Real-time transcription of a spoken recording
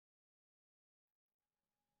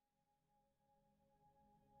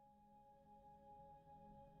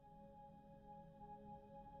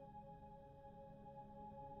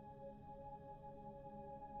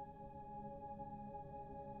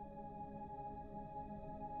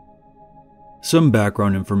Some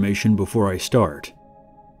background information before I start.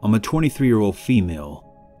 I'm a 23-year-old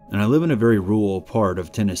female, and I live in a very rural part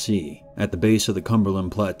of Tennessee, at the base of the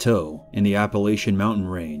Cumberland Plateau in the Appalachian Mountain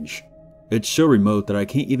Range. It's so remote that I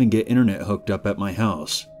can't even get internet hooked up at my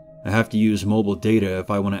house. I have to use mobile data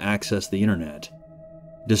if I want to access the internet.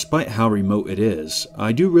 Despite how remote it is,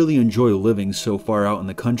 I do really enjoy living so far out in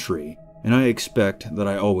the country, and I expect that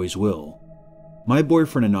I always will. My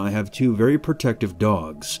boyfriend and I have two very protective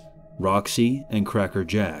dogs, Roxy and Cracker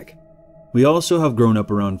Jack. We also have grown up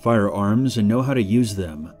around firearms and know how to use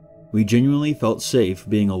them. We genuinely felt safe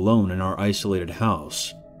being alone in our isolated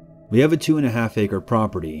house. We have a 2.5-acre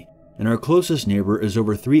property, and our closest neighbor is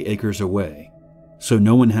over 3 acres away, so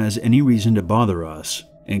no one has any reason to bother us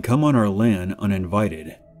and come on our land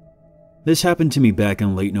uninvited. This happened to me back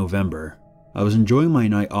in late November. I was enjoying my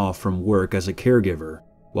night off from work as a caregiver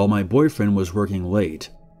while my boyfriend was working late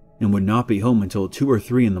and would not be home until 2 or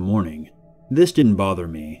 3 in the morning. This didn't bother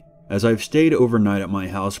me, as I've stayed overnight at my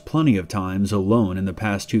house plenty of times alone in the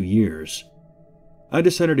past 2 years. I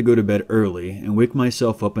decided to go to bed early and wake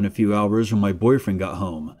myself up in a few hours when my boyfriend got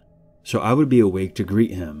home, so I would be awake to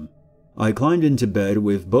greet him. I climbed into bed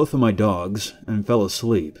with both of my dogs and fell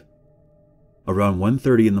asleep. Around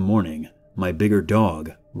 1:30 in the morning, my bigger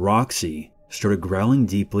dog, Roxy, started growling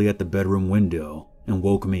deeply at the bedroom window and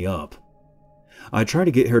woke me up. I tried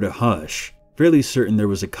to get her to hush, fairly certain there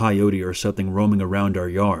was a coyote or something roaming around our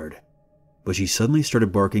yard, but she suddenly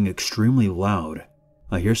started barking extremely loud.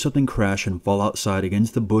 I hear something crash and fall outside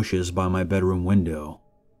against the bushes by my bedroom window.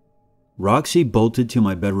 Roxy bolted to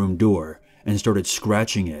my bedroom door and started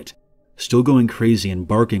scratching it, still going crazy and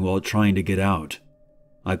barking while trying to get out.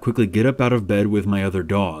 I quickly get up out of bed with my other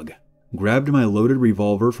dog, grabbed my loaded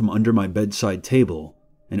revolver from under my bedside table,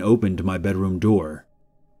 and opened my bedroom door.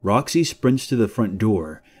 Roxy sprints to the front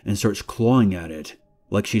door and starts clawing at it,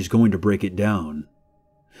 like she's going to break it down.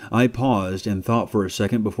 I paused and thought for a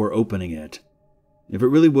second before opening it. If it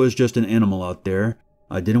really was just an animal out there,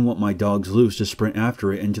 I didn't want my dogs loose to sprint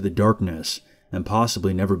after it into the darkness and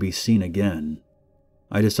possibly never be seen again.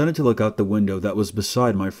 I decided to look out the window that was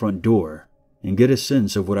beside my front door and get a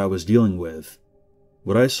sense of what I was dealing with.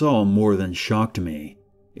 What I saw more than shocked me.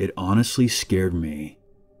 It honestly scared me.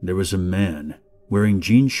 There was a man wearing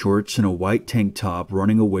jean shorts and a white tank top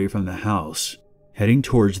running away from the house, heading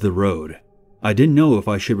towards the road. I didn't know if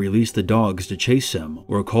I should release the dogs to chase him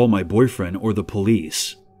or call my boyfriend or the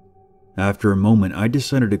police. After a moment, I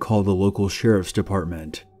decided to call the local sheriff's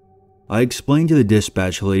department. I explained to the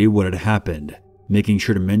dispatch lady what had happened, making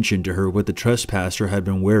sure to mention to her what the trespasser had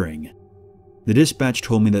been wearing. The dispatch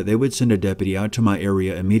told me that they would send a deputy out to my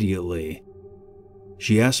area immediately.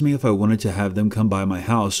 She asked me if I wanted to have them come by my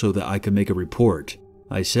house so that I could make a report.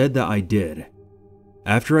 I said that I did.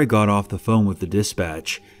 After I got off the phone with the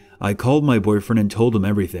dispatch, I called my boyfriend and told him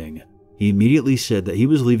everything. He immediately said that he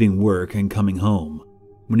was leaving work and coming home.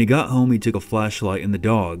 When he got home, he took a flashlight and the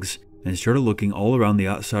dogs and started looking all around the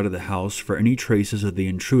outside of the house for any traces of the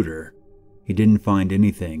intruder. He didn't find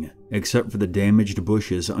anything, except for the damaged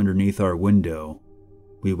bushes underneath our window.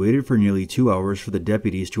 We waited for nearly 2 hours for the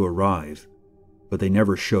deputies to arrive, but they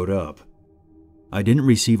never showed up. I didn't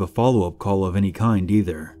receive a follow-up call of any kind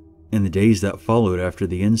either. In the days that followed after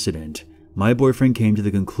the incident, my boyfriend came to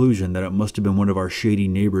the conclusion that it must have been one of our shady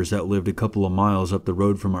neighbors that lived a couple of miles up the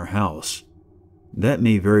road from our house. That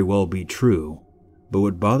may very well be true, but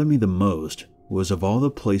what bothered me the most was of all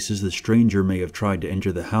the places the stranger may have tried to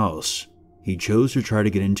enter the house, he chose to try to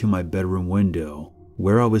get into my bedroom window,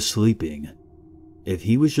 where I was sleeping. If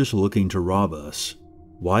he was just looking to rob us,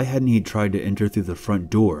 why hadn't he tried to enter through the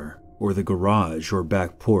front door, or the garage or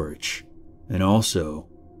back porch? And also,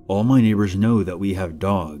 all my neighbors know that we have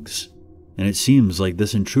dogs, and it seems like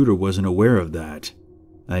this intruder wasn't aware of that.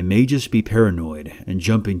 I may just be paranoid and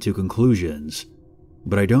jumping to conclusions,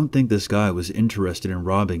 but I don't think this guy was interested in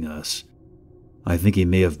robbing us. I think he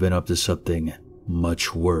may have been up to something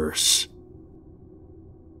much worse.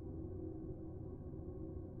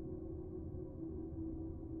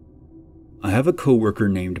 I have a coworker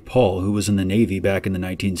named Paul who was in the Navy back in the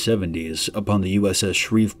 1970s upon the USS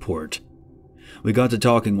Shreveport. We got to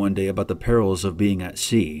talking one day about the perils of being at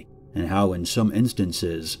sea and how in some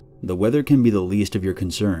instances the weather can be the least of your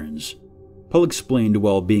concerns. Paul explained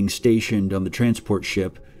while being stationed on the transport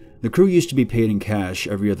ship, the crew used to be paid in cash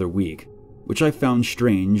every other week, which I found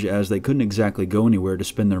strange as they couldn't exactly go anywhere to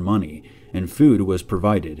spend their money and food was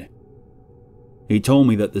provided. He told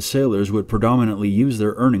me that the sailors would predominantly use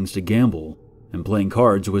their earnings to gamble, and playing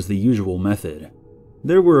cards was the usual method.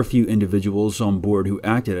 There were a few individuals on board who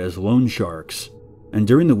acted as loan sharks, and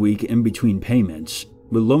during the week in between payments,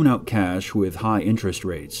 would loan out cash with high interest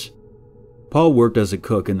rates. Paul worked as a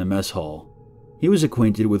cook in the mess hall. He was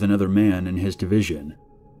acquainted with another man in his division.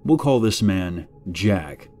 We'll call this man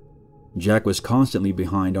Jack. Jack was constantly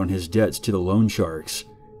behind on his debts to the loan sharks.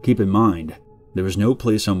 Keep in mind, there was no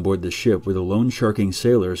place on board the ship where the loan sharking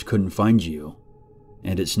sailors couldn't find you.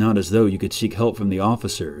 And it's not as though you could seek help from the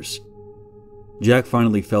officers. Jack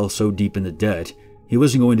finally fell so deep into debt, he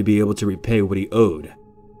wasn't going to be able to repay what he owed.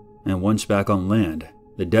 And once back on land,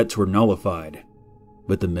 the debts were nullified.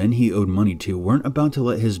 But the men he owed money to weren't about to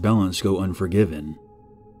let his balance go unforgiven.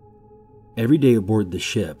 Every day aboard the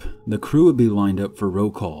ship, the crew would be lined up for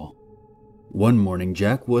roll call. One morning,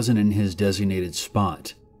 Jack wasn't in his designated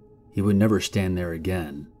spot. He would never stand there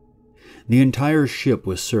again. The entire ship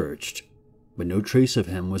was searched, but no trace of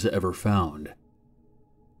him was ever found.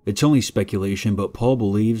 It's only speculation, but Paul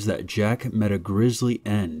believes that Jack met a grisly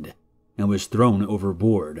end and was thrown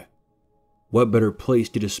overboard. What better place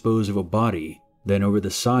to dispose of a body than over the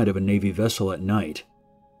side of a Navy vessel at night?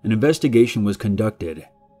 An investigation was conducted.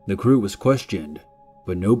 The crew was questioned,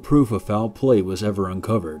 but no proof of foul play was ever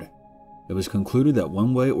uncovered. It was concluded that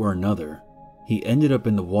one way or another, he ended up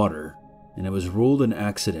in the water, and it was ruled an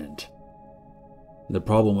accident. The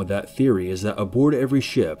problem with that theory is that aboard every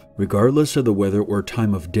ship, regardless of the weather or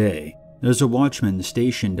time of day, there's a watchman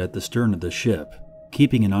stationed at the stern of the ship,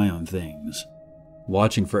 keeping an eye on things,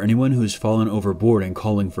 watching for anyone who's fallen overboard and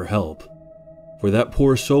calling for help. For that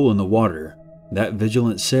poor soul in the water, that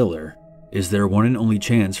vigilant sailor, is their one and only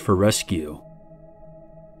chance for rescue.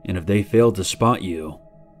 And if they fail to spot you,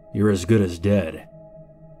 you're as good as dead.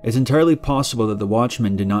 It's entirely possible that the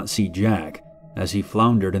watchman did not see Jack as he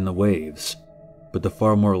floundered in the waves, but the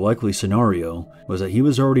far more likely scenario was that he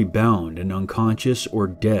was already bound and unconscious or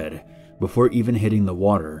dead before even hitting the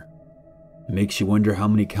water. It makes you wonder how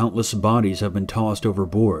many countless bodies have been tossed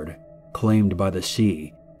overboard, claimed by the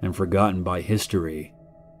sea, and forgotten by history.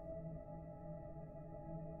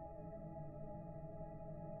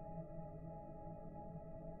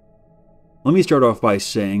 Let me start off by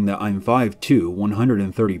saying that I'm 5'2",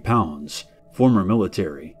 130 pounds, former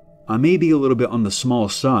military. I may be a little bit on the small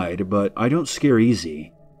side, but I don't scare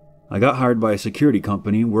easy. I got hired by a security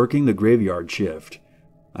company working the graveyard shift.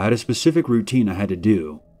 I had a specific routine I had to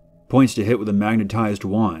do. Points to hit with a magnetized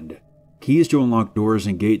wand. Keys to unlock doors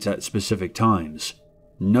and gates at specific times.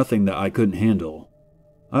 Nothing that I couldn't handle.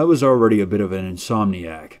 I was already a bit of an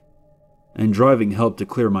insomniac, and driving helped to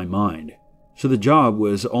clear my mind, so the job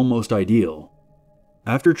was almost ideal.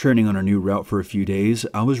 After training on a new route for a few days,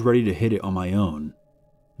 I was ready to hit it on my own.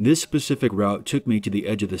 This specific route took me to the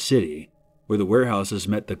edge of the city, where the warehouses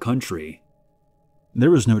met the country.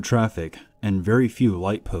 There was no traffic, and very few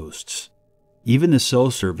light posts. Even the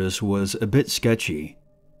cell service was a bit sketchy.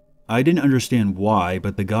 I didn't understand why,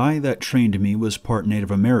 but the guy that trained me was part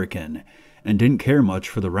Native American, and didn't care much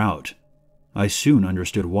for the route. I soon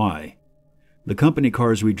understood why. The company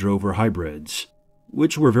cars we drove were hybrids,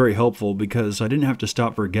 which were very helpful because I didn't have to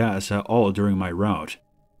stop for gas at all during my route.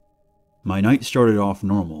 My night started off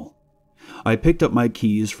normal. I picked up my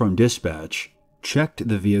keys from dispatch, checked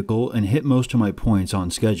the vehicle, and hit most of my points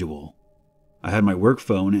on schedule. I had my work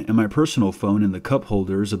phone and my personal phone in the cup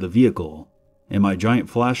holders of the vehicle, and my giant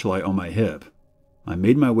flashlight on my hip. I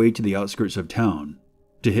made my way to the outskirts of town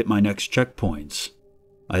to hit my next checkpoints.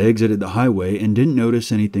 I exited the highway and didn't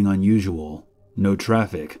notice anything unusual. No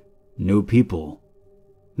traffic, no people.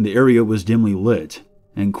 The area was dimly lit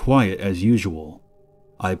and quiet as usual.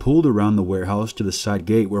 I pulled around the warehouse to the side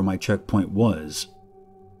gate where my checkpoint was.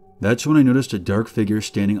 That's when I noticed a dark figure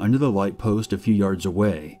standing under the light post a few yards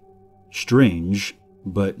away. Strange,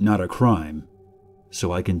 but not a crime.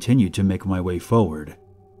 So I continued to make my way forward.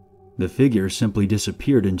 The figure simply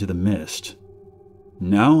disappeared into the mist.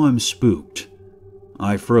 Now I'm spooked.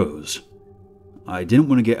 I froze. I didn't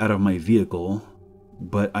want to get out of my vehicle,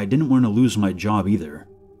 but I didn't want to lose my job either.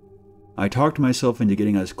 I talked myself into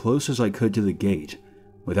getting as close as I could to the gate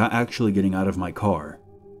without actually getting out of my car,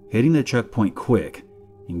 hitting the checkpoint quick,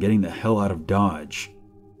 and getting the hell out of Dodge.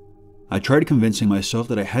 I tried convincing myself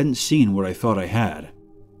that I hadn't seen what I thought I had,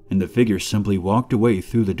 and the figure simply walked away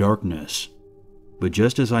through the darkness. But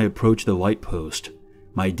just as I approached the light post,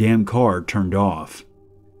 my damn car turned off.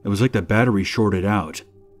 It was like the battery shorted out.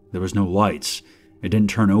 There was no lights. It didn't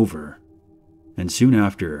turn over. And soon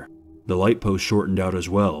after, the light post shortened out as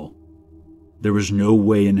well. There was no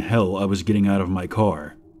way in hell I was getting out of my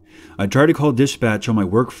car. I tried to call dispatch on my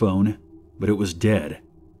work phone, but it was dead.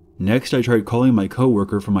 Next, I tried calling my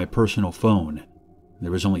coworker from my personal phone.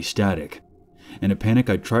 There was only static. In a panic,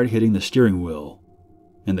 I tried hitting the steering wheel,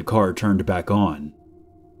 and the car turned back on.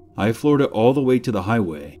 I floored it all the way to the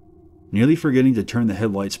highway, nearly forgetting to turn the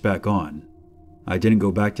headlights back on. I didn't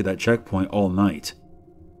go back to that checkpoint all night.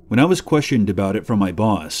 When I was questioned about it from my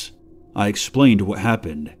boss, I explained what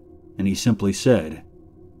happened, and he simply said,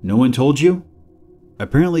 "No one told you?"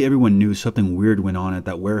 Apparently everyone knew something weird went on at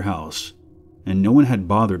that warehouse, and no one had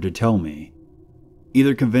bothered to tell me,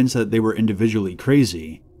 either convinced that they were individually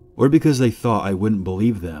crazy, or because they thought I wouldn't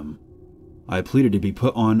believe them. I pleaded to be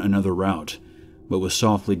put on another route, but was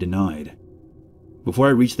softly denied. Before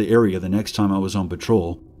I reached the area the next time I was on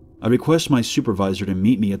patrol, I requested my supervisor to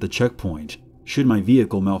meet me at the checkpoint should my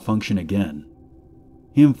vehicle malfunction again.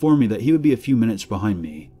 He informed me that he would be a few minutes behind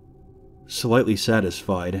me. Slightly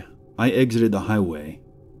satisfied, I exited the highway.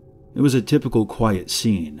 It was a typical quiet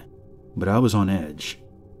scene, but I was on edge.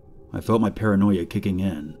 I felt my paranoia kicking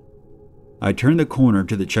in. I turned the corner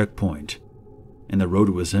to the checkpoint, and the road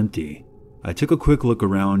was empty. I took a quick look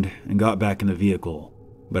around and got back in the vehicle,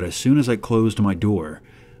 but as soon as I closed my door,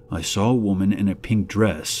 I saw a woman in a pink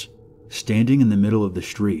dress standing in the middle of the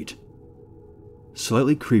street.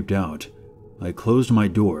 Slightly creeped out, I closed my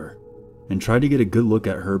door and tried to get a good look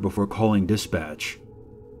at her before calling dispatch.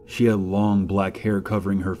 She had long black hair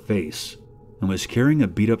covering her face and was carrying a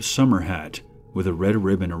beat-up summer hat with a red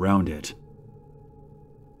ribbon around it.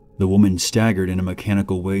 The woman staggered in a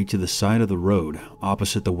mechanical way to the side of the road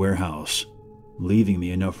opposite the warehouse, leaving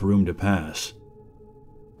me enough room to pass.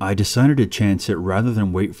 I decided to chance it rather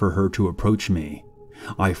than wait for her to approach me.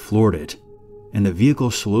 I floored it, and the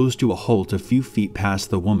vehicle slows to a halt a few feet past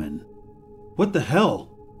the woman. "What the hell?"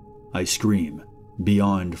 I scream,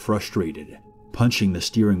 beyond frustrated, punching the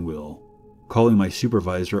steering wheel, calling my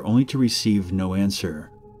supervisor only to receive no answer.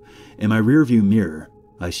 In my rearview mirror,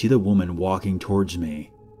 I see the woman walking towards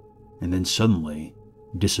me, and then suddenly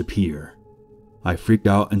disappear. I freaked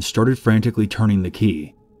out and started frantically turning the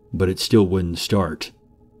key, but it still wouldn't start.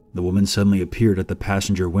 The woman suddenly appeared at the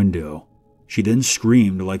passenger window. She then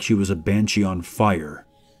screamed like she was a banshee on fire.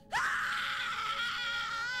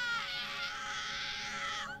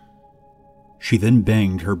 She then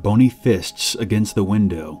banged her bony fists against the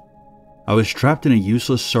window. I was trapped in a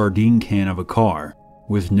useless sardine can of a car,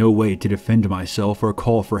 with no way to defend myself or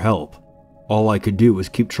call for help. All I could do was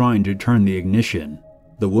keep trying to turn the ignition.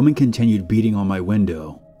 The woman continued beating on my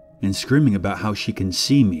window and screaming about how she can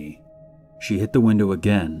see me. She hit the window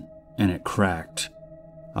again, and it cracked.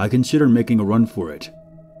 I considered making a run for it,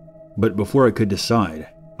 but before I could decide,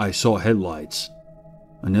 I saw headlights.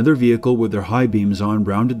 Another vehicle with their high beams on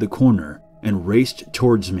rounded the corner and raced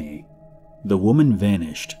towards me. The woman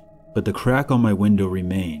vanished, but the crack on my window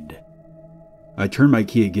remained. I turned my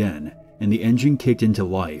key again, and the engine kicked into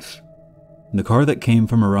life. The car that came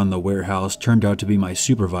from around the warehouse turned out to be my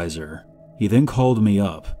supervisor. He then called me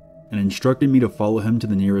up and instructed me to follow him to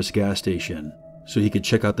the nearest gas station so he could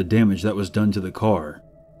check out the damage that was done to the car.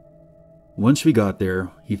 Once we got there,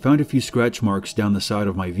 he found a few scratch marks down the side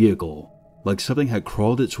of my vehicle, like something had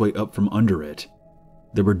crawled its way up from under it.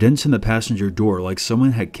 There were dents in the passenger door like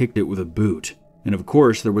someone had kicked it with a boot, and of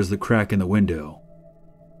course there was the crack in the window.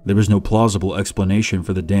 There was no plausible explanation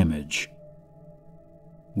for the damage.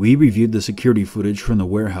 We reviewed the security footage from the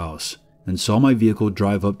warehouse and saw my vehicle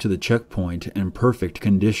drive up to the checkpoint in perfect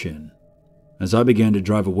condition. As I began to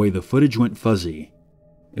drive away, the footage went fuzzy.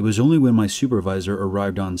 It was only when my supervisor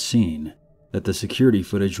arrived on scene that the security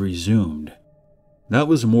footage resumed. That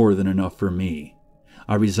was more than enough for me.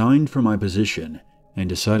 I resigned from my position and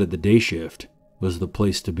decided the day shift was the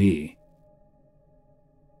place to be.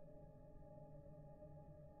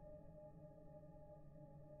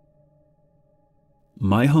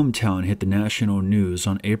 My hometown hit the national news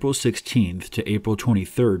on April 16th to April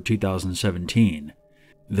 23rd, 2017.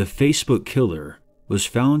 The Facebook killer was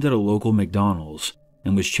found at a local McDonald's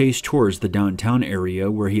and was chased towards the downtown area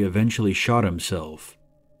where he eventually shot himself.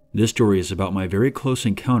 This story is about my very close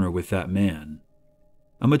encounter with that man.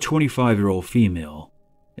 I'm a 25-year-old female.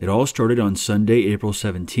 It all started on Sunday, April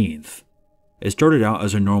 17th. It started out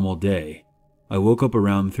as a normal day. I woke up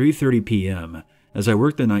around 3:30 p.m. as I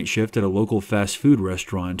worked the night shift at a local fast food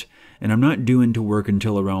restaurant, and I'm not due into work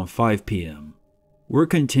until around 5 p.m. Work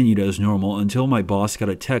continued as normal until my boss got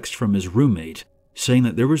a text from his roommate saying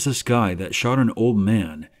that there was this guy that shot an old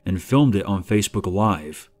man and filmed it on Facebook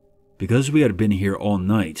Live. Because we had been here all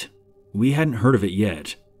night, we hadn't heard of it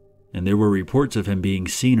yet, and there were reports of him being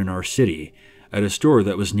seen in our city at a store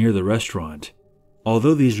that was near the restaurant.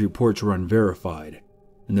 Although these reports were unverified,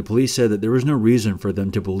 and the police said that there was no reason for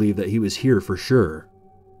them to believe that he was here for sure.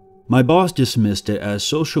 My boss dismissed it as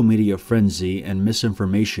social media frenzy and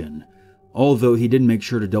misinformation, although he did make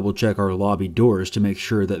sure to double-check our lobby doors to make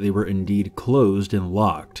sure that they were indeed closed and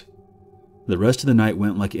locked. The rest of the night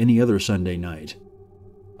went like any other Sunday night.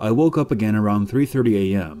 I woke up again around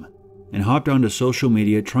 3:30 a.m., and hopped onto social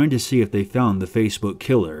media trying to see if they found the Facebook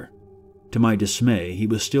killer. To my dismay, he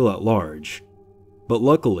was still at large. But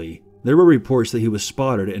luckily, there were reports that he was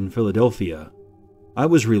spotted in Philadelphia. I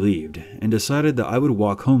was relieved and decided that I would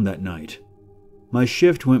walk home that night. My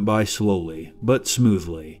shift went by slowly, but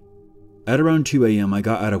smoothly. At around 2 a.m. I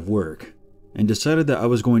got out of work and decided that I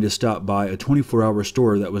was going to stop by a 24-hour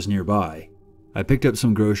store that was nearby. I picked up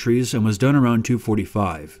some groceries and was done around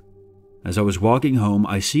 2:45. As I was walking home,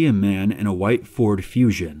 I see a man in a white Ford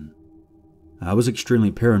Fusion. I was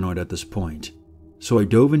extremely paranoid at this point, so I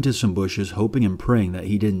dove into some bushes hoping and praying that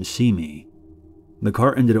he didn't see me. The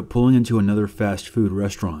car ended up pulling into another fast food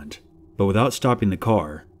restaurant, but without stopping the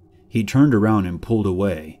car, he turned around and pulled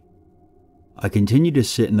away. I continued to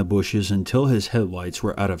sit in the bushes until his headlights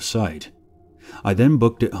were out of sight. I then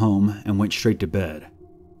booked it home and went straight to bed.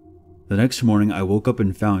 The next morning I woke up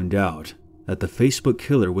and found out that the Facebook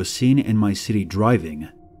killer was seen in my city driving,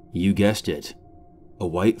 you guessed it, a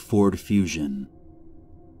white Ford Fusion.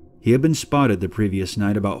 He had been spotted the previous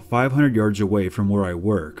night about 500 yards away from where I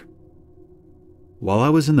work. While I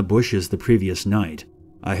was in the bushes the previous night,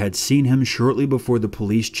 I had seen him shortly before the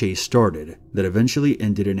police chase started that eventually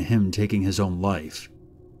ended in him taking his own life.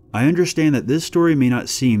 I understand that this story may not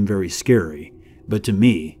seem very scary, but to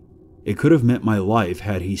me, it could have meant my life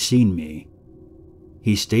had he seen me.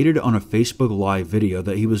 He stated on a Facebook Live video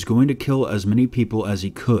that he was going to kill as many people as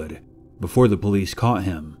he could before the police caught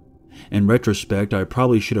him. In retrospect, I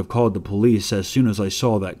probably should have called the police as soon as I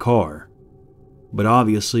saw that car. But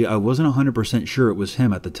obviously, I wasn't 100% sure it was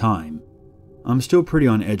him at the time. I'm still pretty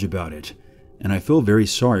on edge about it, and I feel very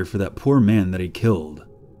sorry for that poor man that he killed.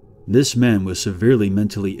 This man was severely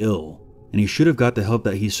mentally ill, and he should have got the help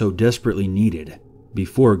that he so desperately needed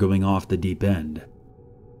before going off the deep end.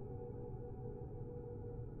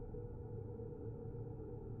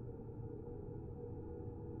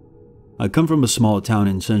 I come from a small town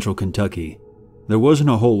in central Kentucky. There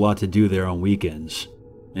wasn't a whole lot to do there on weekends,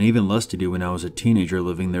 and even less to do when I was a teenager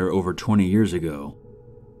living there over 20 years ago.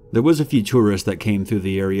 There was a few tourists that came through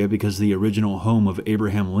the area because the original home of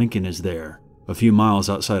Abraham Lincoln is there, a few miles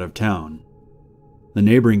outside of town. The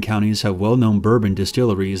neighboring counties have well-known bourbon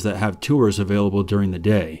distilleries that have tours available during the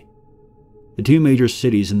day. The two major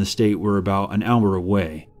cities in the state were about an hour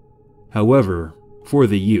away. However, for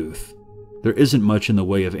the youth, there isn't much in the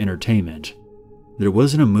way of entertainment. There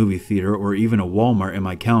wasn't a movie theater or even a Walmart in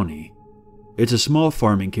my county. It's a small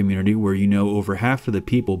farming community where you know over half of the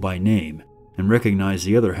people by name and recognize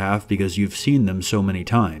the other half because you've seen them so many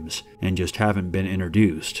times and just haven't been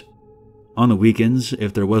introduced. On the weekends,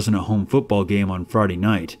 if there wasn't a home football game on Friday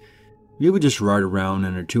night, we would just ride around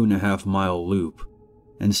in a 2.5-mile loop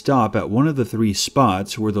and stop at one of the 3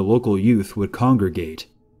 spots where the local youth would congregate.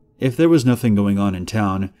 If there was nothing going on in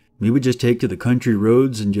town, we would just take to the country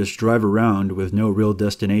roads and just drive around with no real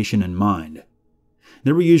destination in mind.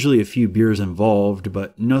 There were usually a few beers involved,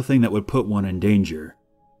 but nothing that would put one in danger.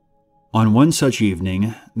 On one such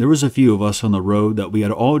evening, there was a few of us on the road that we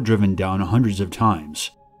had all driven down hundreds of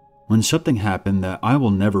times, when something happened that I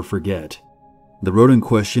will never forget. The road in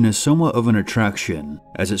question is somewhat of an attraction,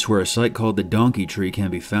 as it's where a site called the Donkey Tree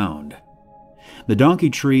can be found. The donkey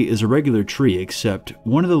tree is a regular tree except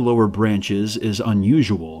one of the lower branches is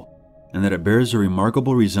unusual, and that it bears a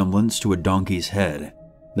remarkable resemblance to a donkey's head.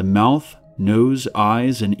 The mouth, nose,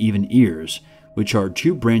 eyes, and even ears, which are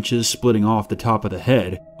 2 branches splitting off the top of the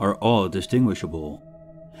head, are all distinguishable.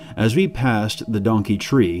 As we passed the donkey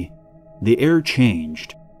tree, the air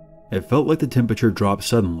changed. It felt like the temperature dropped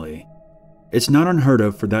suddenly. It's not unheard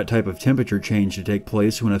of for that type of temperature change to take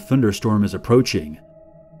place when a thunderstorm is approaching.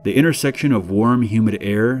 The intersection of warm, humid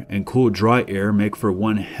air and cool, dry air make for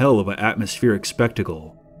one hell of an atmospheric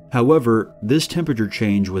spectacle. However, this temperature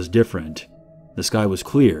change was different. The sky was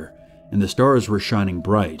clear, and the stars were shining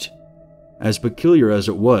bright. As peculiar as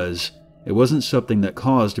it wasn't something that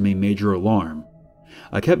caused me major alarm.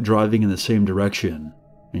 I kept driving in the same direction,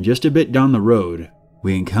 and just a bit down the road,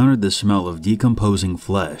 we encountered the smell of decomposing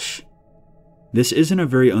flesh. This isn't a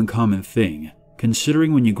very uncommon thing,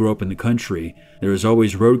 considering when you grow up in the country, there is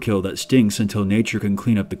always roadkill that stinks until nature can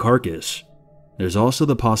clean up the carcass. There's also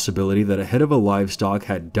the possibility that a head of a livestock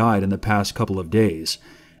had died in the past couple of days,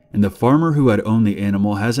 and the farmer who had owned the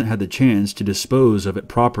animal hasn't had the chance to dispose of it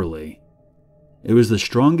properly. It was the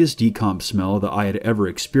strongest decomp smell that I had ever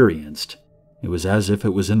experienced. It was as if it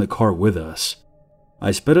was in the car with us. I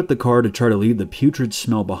sped up the car to try to leave the putrid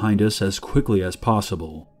smell behind us as quickly as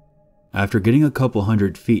possible. After getting a couple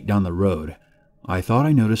hundred feet down the road, I thought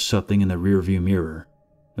I noticed something in the rearview mirror.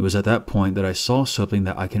 It was at that point that I saw something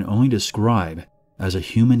that I can only describe as a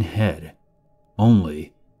human head.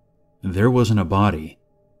 Only, there wasn't a body.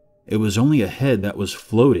 It was only a head that was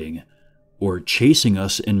floating, or chasing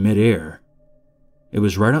us in midair. It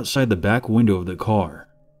was right outside the back window of the car.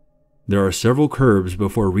 There are several curves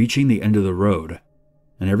before reaching the end of the road,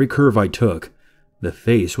 and every curve I took, the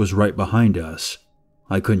face was right behind us.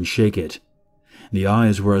 I couldn't shake it. The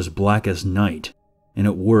eyes were as black as night, and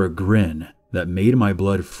it wore a grin that made my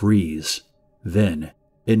blood freeze. Then,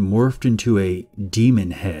 it morphed into a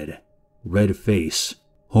demon head, red face,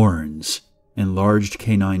 horns, enlarged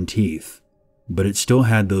canine teeth, but it still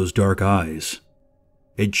had those dark eyes.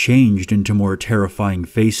 It changed into more terrifying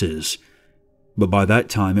faces, but by that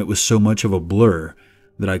time it was so much of a blur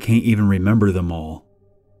that I can't even remember them all.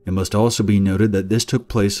 It must also be noted that this took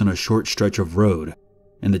place on a short stretch of road,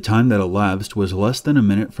 and the time that elapsed was less than a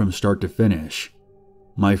minute from start to finish.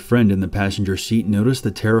 My friend in the passenger seat noticed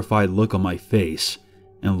the terrified look on my face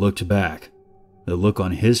and looked back. The look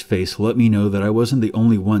on his face let me know that I wasn't the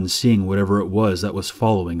only one seeing whatever it was that was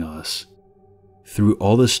following us. Through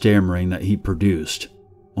all the stammering that he produced,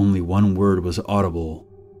 only one word was audible.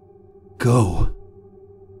 "Go."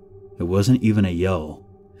 It wasn't even a yell.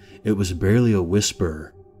 It was barely a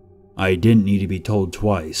whisper. I didn't need to be told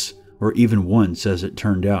twice, or even once as it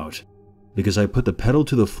turned out, because I put the pedal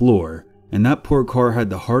to the floor, and that poor car had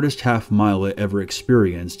the hardest half mile it ever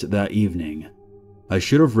experienced that evening. I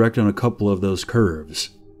should have wrecked on a couple of those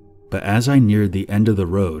curves, but as I neared the end of the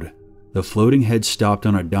road, the floating head stopped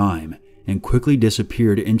on a dime and quickly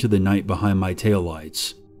disappeared into the night behind my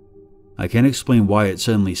taillights. I can't explain why it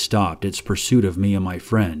suddenly stopped its pursuit of me and my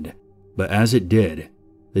friend, but as it did,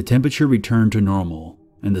 the temperature returned to normal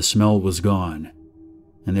and the smell was gone,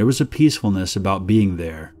 and there was a peacefulness about being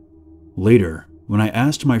there. Later, when I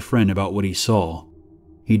asked my friend about what he saw,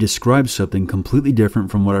 he described something completely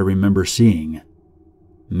different from what I remember seeing.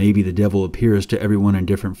 Maybe the devil appears to everyone in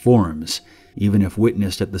different forms, even if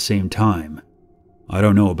witnessed at the same time. I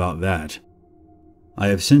don't know about that. I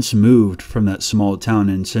have since moved from that small town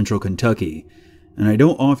in central Kentucky, and I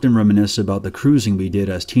don't often reminisce about the cruising we did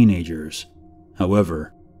as teenagers.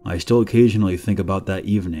 However, I still occasionally think about that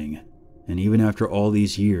evening, and even after all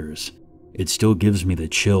these years, it still gives me the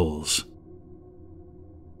chills.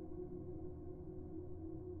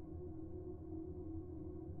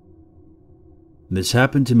 This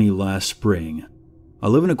happened to me last spring. I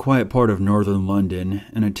live in a quiet part of northern London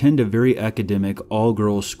and attend a very academic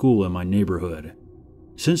all-girls school in my neighborhood.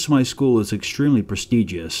 Since my school is extremely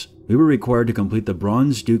prestigious, we were required to complete the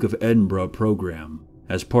Bronze Duke of Edinburgh program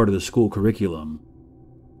as part of the school curriculum.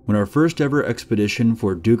 When our first ever expedition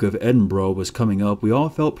for Duke of Edinburgh was coming up, we all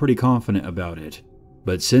felt pretty confident about it.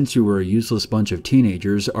 But since we were a useless bunch of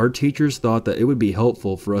teenagers, our teachers thought that it would be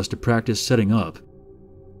helpful for us to practice setting up.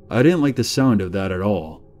 I didn't like the sound of that at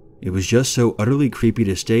all. It was just so utterly creepy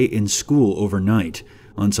to stay in school overnight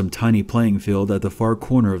on some tiny playing field at the far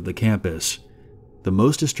corner of the campus. The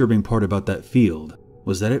most disturbing part about that field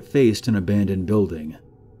was that it faced an abandoned building.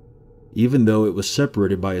 Even though it was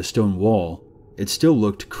separated by a stone wall, it still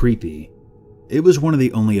looked creepy. It was one of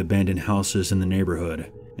the only abandoned houses in the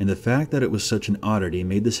neighborhood, and the fact that it was such an oddity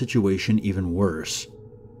made the situation even worse.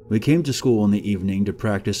 We came to school in the evening to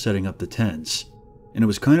practice setting up the tents, and it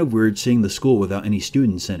was kind of weird seeing the school without any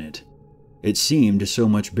students in it. It seemed so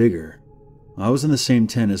much bigger. I was in the same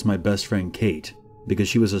tent as my best friend Kate, because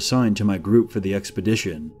she was assigned to my group for the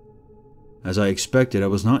expedition. As I expected, I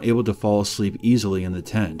was not able to fall asleep easily in the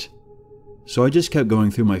tent, so I just kept going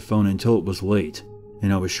through my phone until it was late,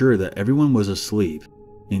 and I was sure that everyone was asleep,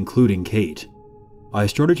 including Kate. I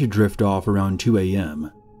started to drift off around 2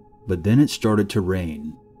 a.m., but then it started to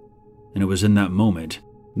rain, and it was in that moment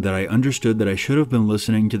that I understood that I should have been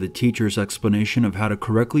listening to the teacher's explanation of how to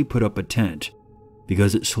correctly put up a tent,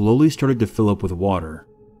 because it slowly started to fill up with water.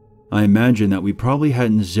 I imagined that we probably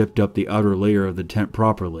hadn't zipped up the outer layer of the tent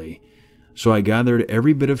properly, so I gathered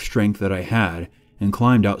every bit of strength that I had and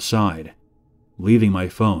climbed outside, leaving my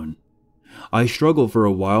phone. I struggled for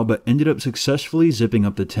a while but ended up successfully zipping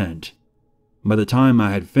up the tent. By the time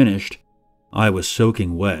I had finished, I was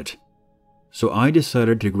soaking wet, so I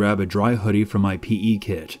decided to grab a dry hoodie from my PE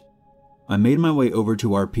kit. I made my way over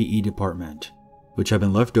to our PE department, which had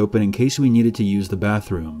been left open in case we needed to use the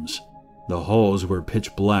bathrooms. The halls were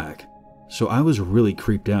pitch black, so I was really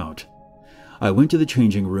creeped out. I went to the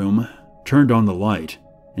changing room, turned on the light,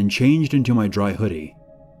 and changed into my dry hoodie.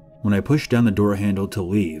 When I pushed down the door handle to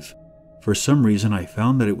leave, for some reason I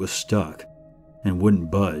found that it was stuck and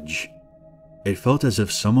wouldn't budge. It felt as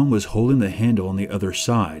if someone was holding the handle on the other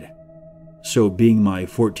side. So being my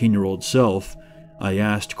 14-year-old self, I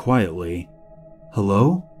asked quietly,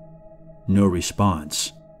 "Hello?" No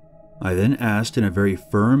response. I then asked in a very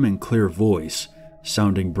firm and clear voice,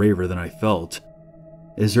 sounding braver than I felt,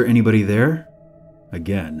 "Is there anybody there?"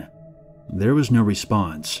 Again. There was no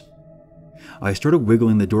response. I started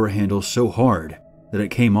wiggling the door handle so hard that it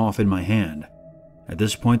came off in my hand. At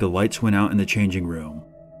this point, the lights went out in the changing room.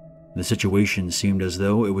 The situation seemed as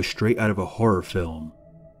though it was straight out of a horror film.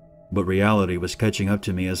 But reality was catching up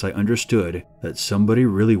to me as I understood that somebody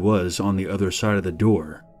really was on the other side of the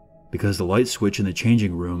door, because the light switch in the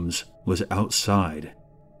changing rooms was outside.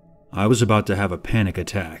 I was about to have a panic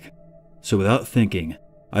attack, so without thinking,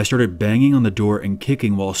 I started banging on the door and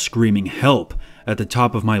kicking while screaming "help" at the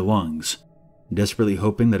top of my lungs, desperately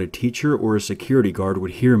hoping that a teacher or a security guard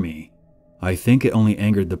would hear me. I think it only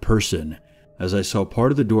angered the person, as I saw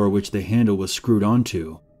part of the door which the handle was screwed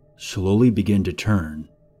onto slowly begin to turn.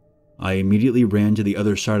 I immediately ran to the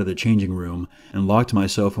other side of the changing room and locked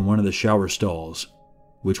myself in one of the shower stalls,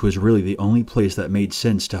 which was really the only place that made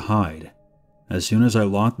sense to hide. As soon as I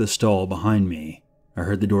locked the stall behind me, I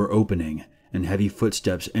heard the door opening and heavy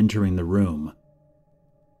footsteps entering the room.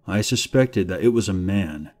 I suspected that it was a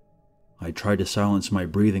man. I tried to silence my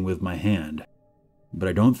breathing with my hand, but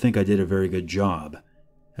I don't think I did a very good job,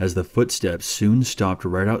 as the footsteps soon stopped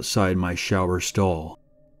right outside my shower stall.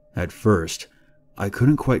 At first, I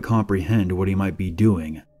couldn't quite comprehend what he might be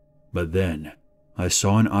doing, but then I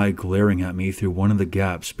saw an eye glaring at me through one of the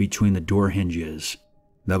gaps between the door hinges.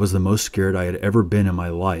 That was the most scared I had ever been in my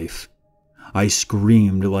life. I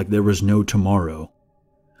screamed like there was no tomorrow.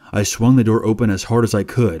 I swung the door open as hard as I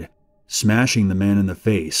could, smashing the man in the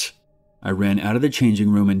face. I ran out of the changing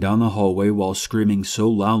room and down the hallway while screaming so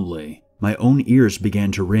loudly, my own ears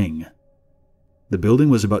began to ring. The building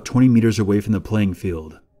was about 20 meters away from the playing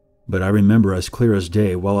field, but I remember as clear as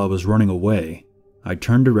day while I was running away, I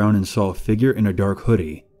turned around and saw a figure in a dark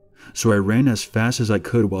hoodie, so I ran as fast as I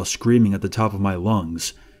could while screaming at the top of my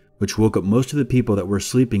lungs, which woke up most of the people that were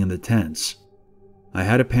sleeping in the tents. I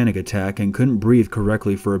had a panic attack and couldn't breathe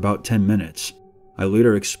correctly for about 10 minutes. I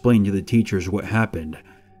later explained to the teachers what happened.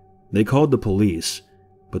 They called the police,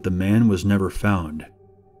 but the man was never found,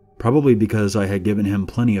 probably because I had given him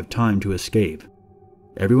plenty of time to escape.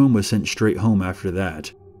 Everyone was sent straight home after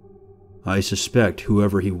that. I suspect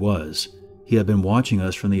whoever he was, he had been watching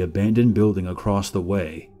us from the abandoned building across the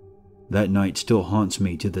way. That night still haunts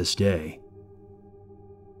me to this day.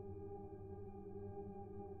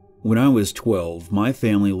 When I was 12, my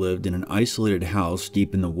family lived in an isolated house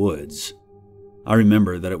deep in the woods. I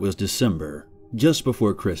remember that it was December, just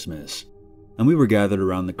before Christmas, and we were gathered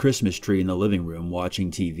around the Christmas tree in the living room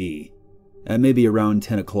watching TV. At maybe around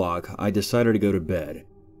 10 o'clock, I decided to go to bed.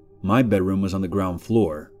 My bedroom was on the ground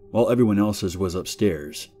floor, while everyone else's was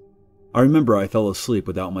upstairs. I remember I fell asleep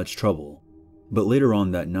without much trouble, but later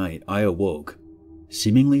on that night I awoke,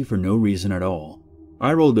 seemingly for no reason at all.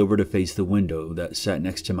 I rolled over to face the window that sat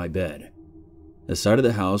next to my bed. The side of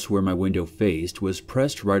the house where my window faced was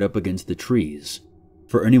pressed right up against the trees.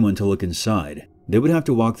 For anyone to look inside, they would have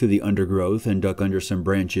to walk through the undergrowth and duck under some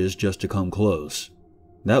branches just to come close.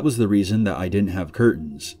 That was the reason that I didn't have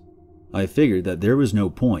curtains. I figured that there was no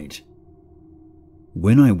point.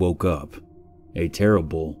 When I woke up, a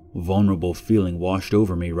terrible, vulnerable feeling washed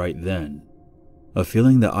over me right then. A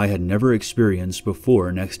feeling that I had never experienced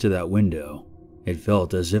before next to that window. It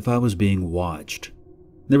felt as if I was being watched.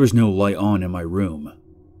 There was no light on in my room,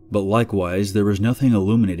 but likewise there was nothing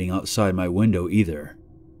illuminating outside my window either.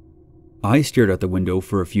 I stared out the window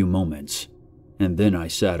for a few moments, and then I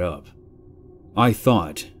sat up. I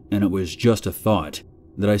thought, and it was just a thought,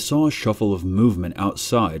 that I saw a shuffle of movement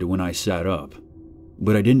outside when I sat up,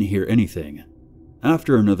 but I didn't hear anything.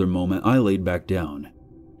 After another moment, I laid back down,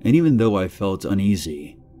 and even though I felt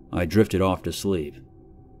uneasy, I drifted off to sleep.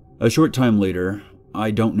 A short time later,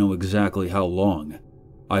 I don't know exactly how long,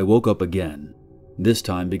 I woke up again, this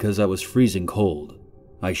time because I was freezing cold.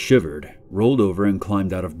 I shivered, rolled over, and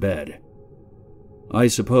climbed out of bed. I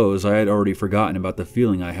suppose I had already forgotten about the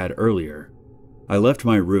feeling I had earlier. I left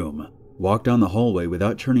my room, walked down the hallway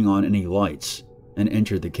without turning on any lights, and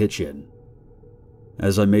entered the kitchen.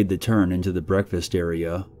 As I made the turn into the breakfast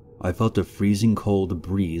area, I felt a freezing cold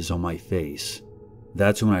breeze on my face.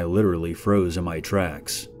 That's when I literally froze in my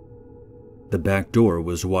tracks. The back door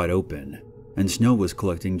was wide open, and snow was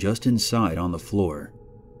collecting just inside on the floor.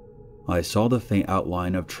 I saw the faint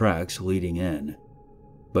outline of tracks leading in,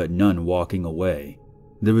 but none walking away.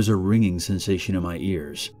 There was a ringing sensation in my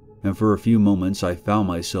ears, and for a few moments I found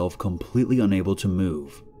myself completely unable to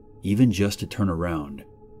move, even just to turn around.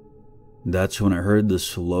 That's when I heard the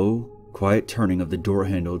slow, quiet turning of the door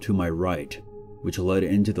handle to my right, which led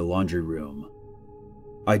into the laundry room.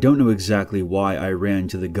 I don't know exactly why I ran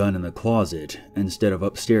to the gun in the closet instead of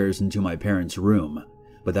upstairs into my parents' room,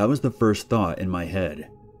 but that was the first thought in my head.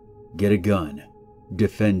 Get a gun.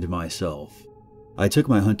 defend myself. I took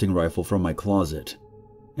my hunting rifle from my closet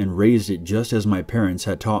and raised it just as my parents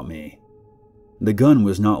had taught me. The gun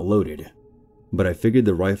was not loaded, but I figured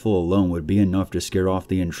the rifle alone would be enough to scare off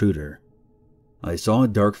the intruder. I saw a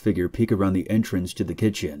dark figure peek around the entrance to the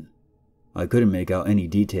kitchen. I couldn't make out any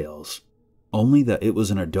details, only that it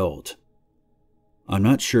was an adult. I'm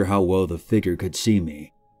not sure how well the figure could see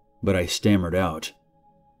me, but I stammered out,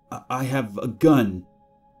 I have a gun."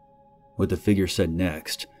 What the figure said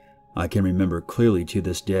next, I can remember clearly to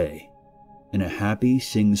this day. In a happy,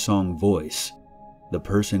 sing-song voice, the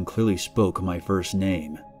person clearly spoke my first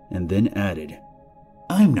name and then added,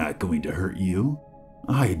 "I'm not going to hurt you.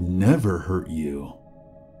 I'd never hurt you."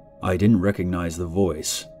 I didn't recognize the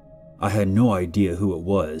voice. I had no idea who it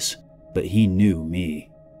was, but he knew me.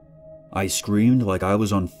 I screamed like I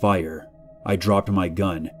was on fire. I dropped my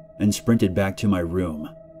gun and sprinted back to my room.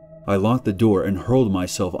 I locked the door and hurled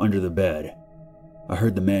myself under the bed. I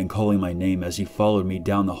heard the man calling my name as he followed me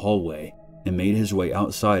down the hallway and made his way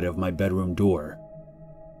outside of my bedroom door.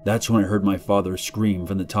 That's when I heard my father scream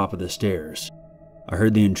from the top of the stairs. I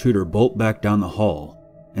heard the intruder bolt back down the hall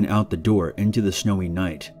and out the door into the snowy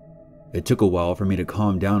night. It took a while for me to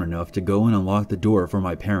calm down enough to go and unlock the door for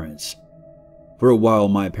my parents. For a while,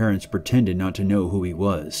 my parents pretended not to know who he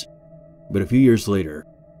was. But a few years later,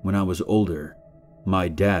 when I was older, my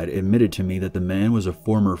dad admitted to me that the man was a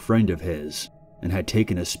former friend of his and had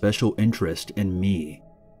taken a special interest in me.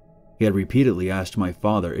 He had repeatedly asked my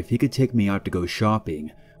father if he could take me out to go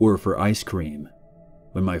shopping or for ice cream.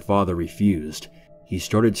 When my father refused, he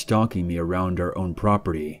started stalking me around our own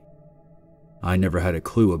property. I never had a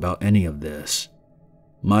clue about any of this.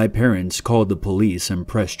 My parents called the police and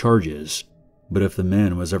pressed charges, but if the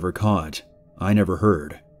man was ever caught, I never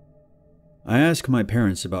heard. I ask my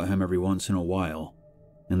parents about him every once in a while,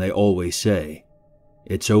 and they always say,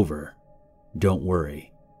 "It's over. Don't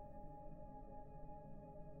worry."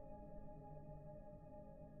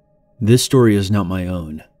 This story is not my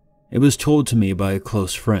own. It was told to me by a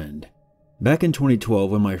close friend. Back in 2012,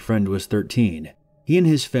 when my friend was 13, he and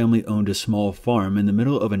his family owned a small farm in the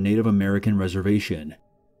middle of a Native American reservation,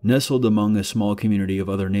 nestled among a small community of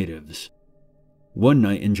other natives. One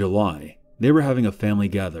night in July, they were having a family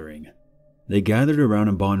gathering. They gathered around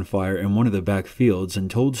a bonfire in one of the back fields and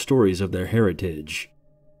told stories of their heritage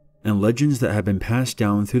and legends that had been passed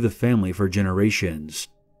down through the family for generations.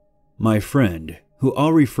 My friend, who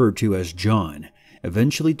I'll refer to as John,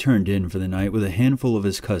 eventually turned in for the night with a handful of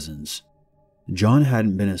his cousins. John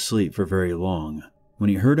hadn't been asleep for very long when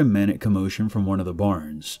he heard a manic commotion from one of the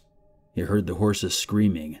barns. He heard the horses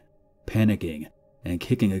screaming, panicking, and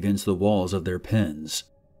kicking against the walls of their pens.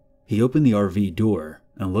 He opened the RV door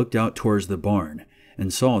and looked out towards the barn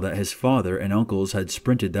and saw that his father and uncles had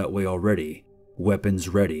sprinted that way already, weapons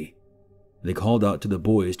ready. They called out to the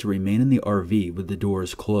boys to remain in the RV with the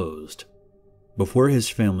doors closed. Before his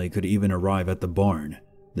family could even arrive at the barn,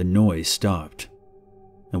 the noise stopped.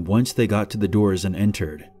 And once they got to the doors and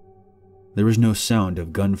entered, there was no sound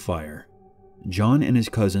of gunfire. John and his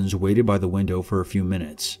cousins waited by the window for a few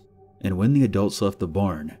minutes, and when the adults left the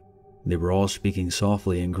barn, they were all speaking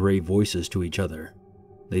softly in grave voices to each other.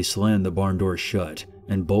 They slammed the barn doors shut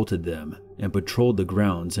and bolted them and patrolled the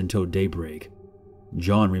grounds until daybreak.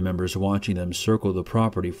 John remembers watching them circle the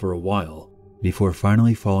property for a while before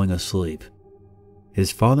finally falling asleep.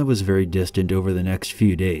 His father was very distant over the next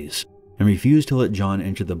few days and refused to let John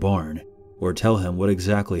enter the barn or tell him what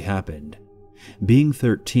exactly happened. Being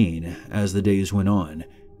 13, as the days went on,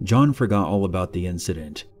 John forgot all about the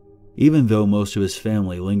incident, even though most of his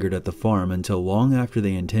family lingered at the farm until long after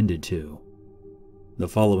they intended to. The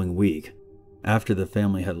following week, after the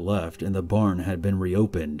family had left and the barn had been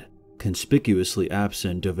reopened, conspicuously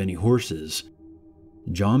absent of any horses,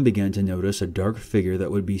 John began to notice a dark figure that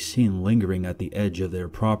would be seen lingering at the edge of their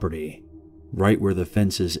property, right where the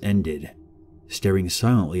fences ended, staring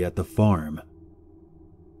silently at the farm.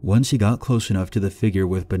 Once he got close enough to the figure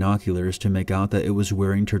with binoculars to make out that it was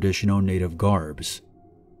wearing traditional native garbs,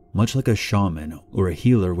 much like a shaman or a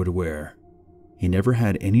healer would wear. He never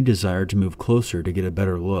had any desire to move closer to get a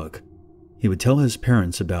better look. He would tell his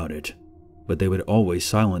parents about it, but they would always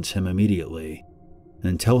silence him immediately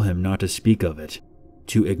and tell him not to speak of it,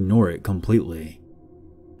 to ignore it completely.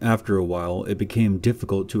 After a while, it became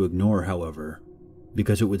difficult to ignore, however,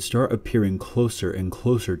 because it would start appearing closer and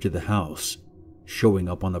closer to the house, showing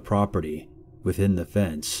up on the property, within the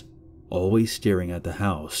fence, always staring at the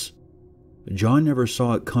house. John never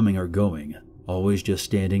saw it coming or going, always just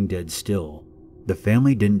standing dead still. The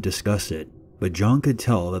family didn't discuss it, but John could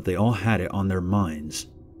tell that they all had it on their minds.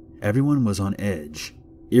 Everyone was on edge,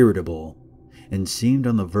 irritable, and seemed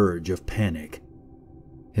on the verge of panic.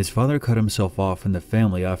 His father cut himself off from the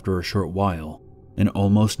family after a short while and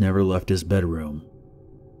almost never left his bedroom.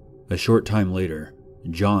 A short time later,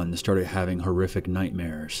 John started having horrific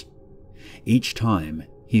nightmares. Each time,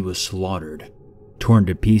 he was slaughtered, torn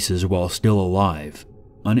to pieces while still alive,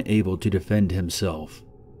 unable to defend himself.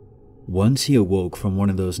 Once he awoke from one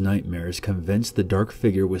of those nightmares, convinced the dark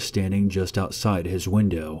figure was standing just outside his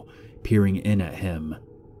window, peering in at him.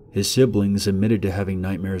 His siblings admitted to having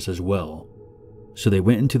nightmares as well, so they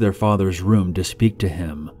went into their father's room to speak to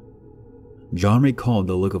him. John recalled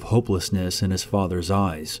the look of hopelessness in his father's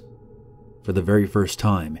eyes. For the very first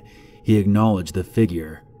time, he acknowledged the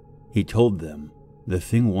figure. He told them the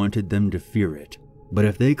thing wanted them to fear it, but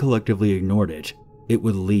if they collectively ignored it, it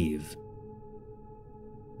would leave.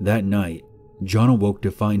 That night, John awoke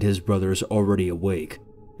to find his brothers already awake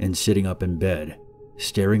and sitting up in bed,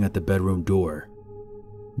 staring at the bedroom door.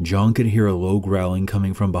 John could hear a low growling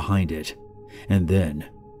coming from behind it, and then,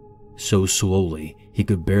 so slowly he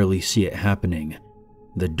could barely see it happening,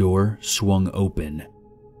 the door swung open.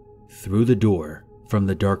 Through the door, from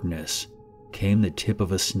the darkness, came the tip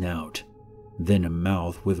of a snout, then a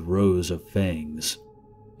mouth with rows of fangs.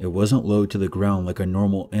 It wasn't low to the ground like a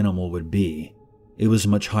normal animal would be. It was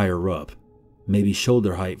much higher up, maybe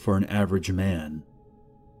shoulder height for an average man.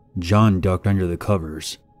 John ducked under the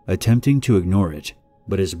covers, attempting to ignore it,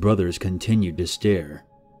 but his brothers continued to stare.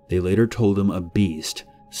 They later told him a beast,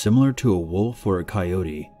 similar to a wolf or a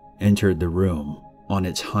coyote, entered the room, on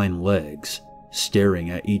its hind legs, staring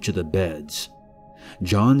at each of the beds.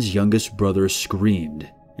 John's youngest brother screamed,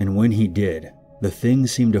 and when he did, the thing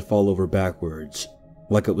seemed to fall over backwards,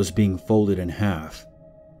 like it was being folded in half.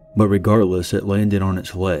 But regardless, it landed on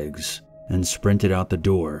its legs and sprinted out the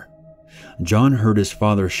door. John heard his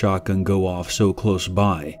father's shotgun go off so close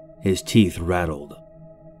by, his teeth rattled.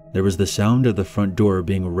 There was the sound of the front door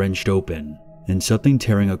being wrenched open and something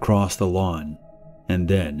tearing across the lawn, and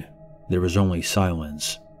then there was only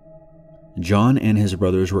silence. John and his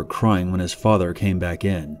brothers were crying when his father came back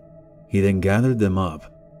in. He then gathered them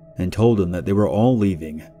up and told them that they were all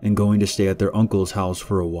leaving and going to stay at their uncle's house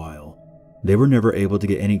for a while. They were never able to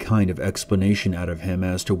get any kind of explanation out of him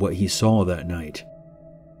as to what he saw that night.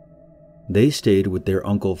 They stayed with their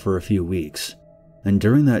uncle for a few weeks, and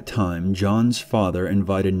during that time, John's father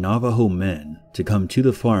invited Navajo men to come to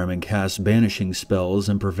the farm and cast banishing spells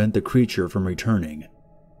and prevent the creature from returning.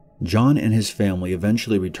 John and his family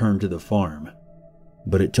eventually returned to the farm,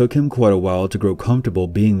 but it took him quite a while to grow comfortable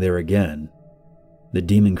being there again. The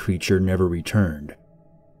demon creature never returned.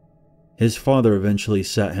 His father eventually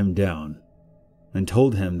sat him down and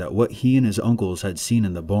told him that what he and his uncles had seen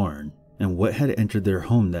in the barn and what had entered their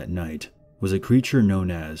home that night was a creature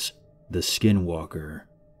known as the Skinwalker.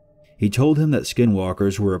 He told him that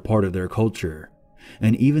Skinwalkers were a part of their culture,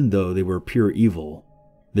 and even though they were pure evil,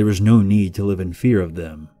 there was no need to live in fear of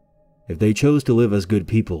them. If they chose to live as good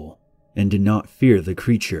people and did not fear the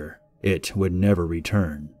creature, it would never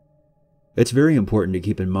return. It's very important to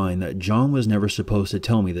keep in mind that John was never supposed to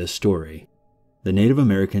tell me this story. The Native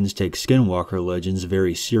Americans take Skinwalker legends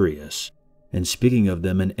very serious, and speaking of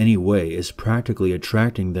them in any way is practically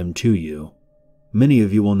attracting them to you. Many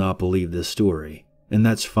of you will not believe this story, and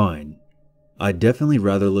that's fine. I'd definitely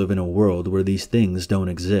rather live in a world where these things don't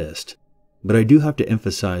exist, but I do have to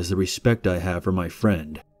emphasize the respect I have for my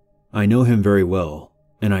friend. I know him very well,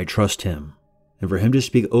 and I trust him, and for him to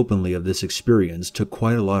speak openly of this experience took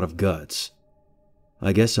quite a lot of guts.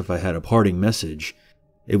 I guess if I had a parting message,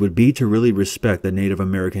 it would be to really respect the Native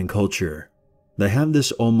American culture. They have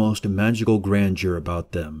this almost magical grandeur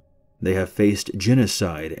about them. They have faced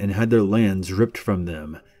genocide and had their lands ripped from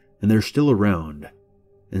them, and they're still around,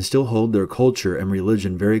 and still hold their culture and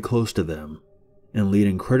religion very close to them, and lead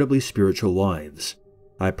incredibly spiritual lives.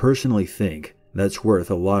 I personally think that's worth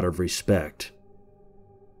a lot of respect.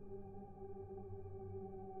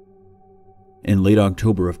 In late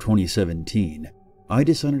October of 2017, I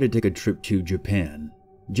decided to take a trip to Japan,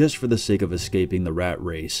 just for the sake of escaping the rat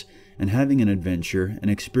race and having an adventure and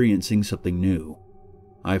experiencing something new.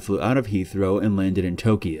 I flew out of Heathrow and landed in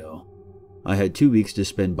Tokyo. I had 2 weeks to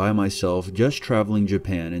spend by myself just traveling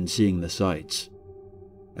Japan and seeing the sights.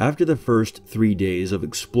 After the first 3 days of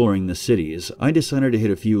exploring the cities, I decided to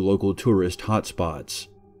hit a few local tourist hotspots.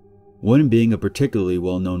 One being a particularly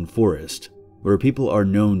well-known forest, where people are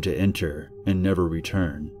known to enter and never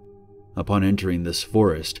return. Upon entering this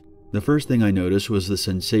forest, the first thing I noticed was the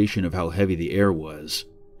sensation of how heavy the air was,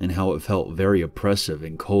 and how it felt very oppressive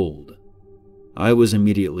and cold. I was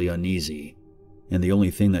immediately uneasy, and the only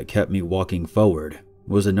thing that kept me walking forward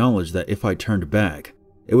was the knowledge that if I turned back,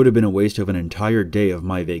 it would have been a waste of an entire day of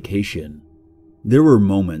my vacation. There were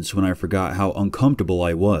moments when I forgot how uncomfortable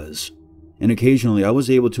I was, and occasionally I was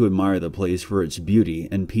able to admire the place for its beauty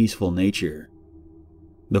and peaceful nature.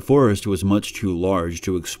 The forest was much too large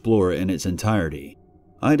to explore in its entirety.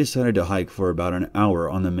 I decided to hike for about an hour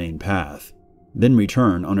on the main path, then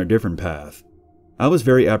return on a different path. I was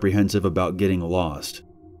very apprehensive about getting lost.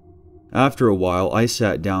 After a while, I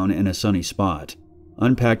sat down in a sunny spot,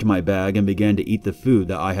 unpacked my bag, and began to eat the food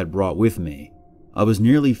that I had brought with me. I was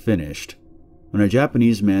nearly finished when a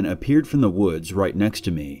Japanese man appeared from the woods right next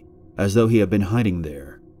to me, as though he had been hiding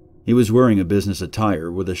there. He was wearing a business attire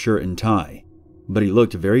with a shirt and tie, but he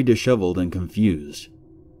looked very disheveled and confused.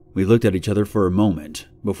 We looked at each other for a moment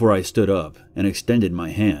before I stood up and extended my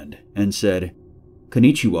hand and said,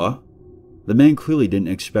 "Konnichiwa." The man clearly didn't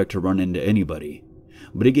expect to run into anybody,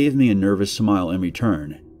 but he gave me a nervous smile in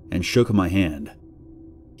return and shook my hand.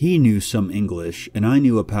 He knew some English and I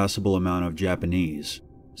knew a passable amount of Japanese,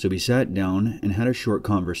 so we sat down and had a short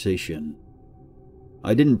conversation.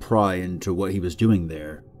 I didn't pry into what he was doing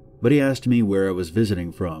there, but he asked me where I was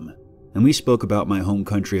visiting from, and we spoke about my home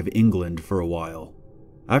country of England for a while.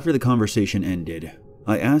 After the conversation ended,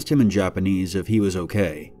 I asked him in Japanese if he was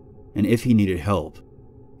okay, and if he needed help.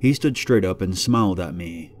 He stood straight up and smiled at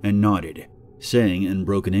me and nodded, saying in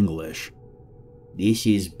broken English, "This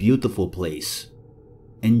is beautiful place.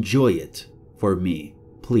 Enjoy it for me,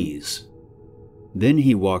 please." Then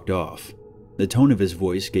he walked off. The tone of his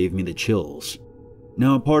voice gave me the chills.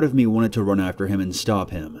 Now a part of me wanted to run after him and stop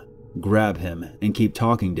him, grab him and keep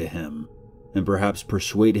talking to him, and perhaps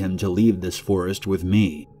persuade him to leave this forest with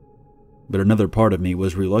me. But another part of me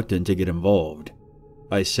was reluctant to get involved.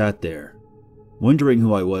 I sat there, wondering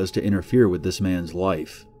who I was to interfere with this man's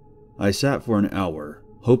life. I sat for an hour,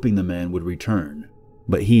 hoping the man would return,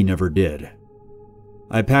 but he never did.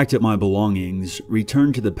 I packed up my belongings,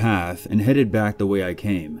 returned to the path, and headed back the way I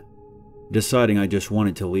came, deciding I just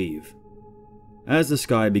wanted to leave. As the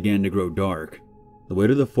sky began to grow dark, the weight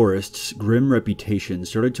of the forest's grim reputation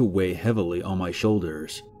started to weigh heavily on my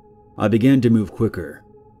shoulders. I began to move quicker.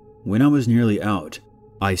 When I was nearly out,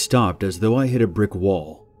 I stopped as though I hit a brick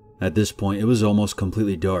wall. At this point, it was almost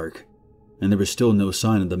completely dark, and there was still no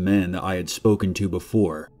sign of the man that I had spoken to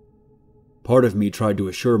before. Part of me tried to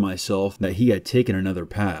assure myself that he had taken another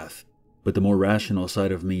path, but the more rational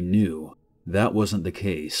side of me knew that wasn't the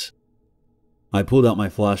case. I pulled out my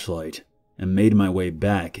flashlight and made my way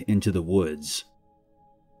back into the woods.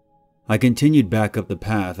 I continued back up the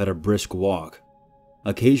path at a brisk walk,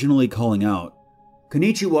 occasionally calling out,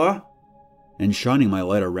 "Konnichiwa," and shining my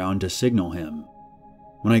light around to signal him.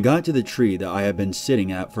 When I got to the tree that I had been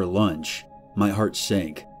sitting at for lunch, my heart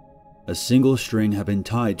sank. A single string had been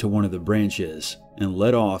tied to one of the branches and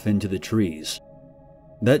led off into the trees.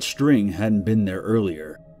 That string hadn't been there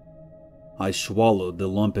earlier. I swallowed the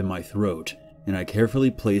lump in my throat, and I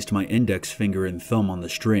carefully placed my index finger and thumb on the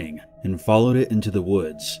string and followed it into the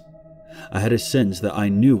woods. I had a sense that I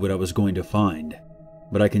knew what I was going to find,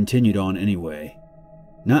 but I continued on anyway.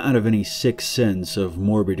 Not out of any sick sense of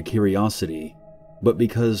morbid curiosity, but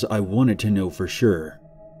because I wanted to know for sure.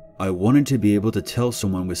 I wanted to be able to tell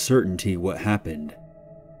someone with certainty what happened.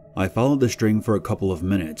 I followed the string for a couple of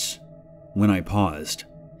minutes. When I paused,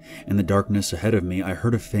 in the darkness ahead of me, I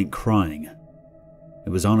heard a faint crying.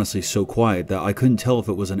 It was honestly so quiet that I couldn't tell if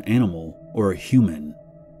it was an animal or a human.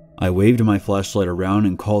 I waved my flashlight around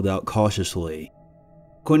and called out cautiously,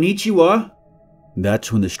 "Konnichiwa."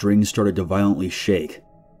 That's when the string started to violently shake.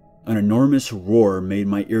 An enormous roar made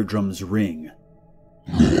my eardrums ring.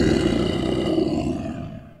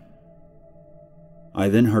 I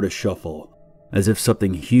then heard a shuffle, as if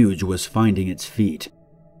something huge was finding its feet.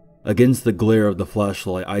 Against the glare of the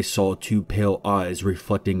flashlight, I saw two pale eyes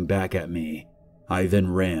reflecting back at me. I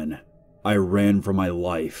then ran. I ran for my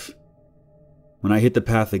life. When I hit the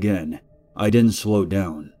path again, I didn't slow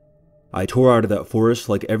down. I tore out of that forest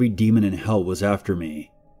like every demon in hell was after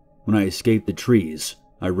me. When I escaped the trees,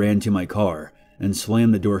 I ran to my car and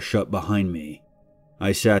slammed the door shut behind me.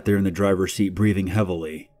 I sat there in the driver's seat breathing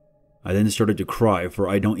heavily. I then started to cry for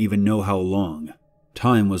I don't even know how long.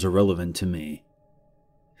 Time was irrelevant to me.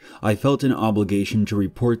 I felt an obligation to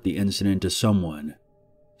report the incident to someone,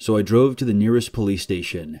 so I drove to the nearest police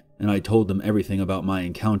station and I told them everything about my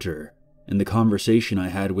encounter and the conversation I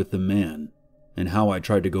had with the man and how I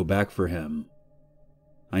tried to go back for him.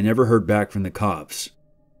 I never heard back from the cops.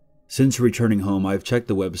 Since returning home, I've checked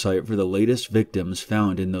the website for the latest victims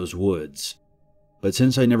found in those woods, but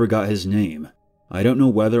since I never got his name, I don't know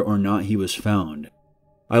whether or not he was found.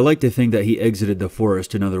 I like to think that he exited the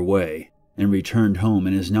forest another way and returned home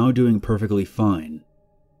and is now doing perfectly fine.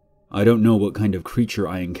 I don't know what kind of creature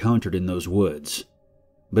I encountered in those woods,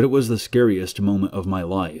 but it was the scariest moment of my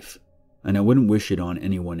life, and I wouldn't wish it on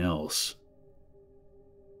anyone else.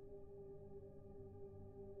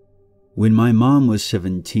 When my mom was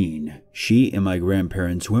 17, she and my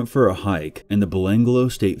grandparents went for a hike in the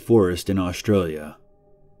Belanglo State Forest in Australia.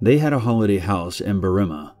 They had a holiday house in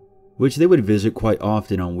Berrima, which they would visit quite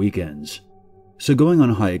often on weekends, so going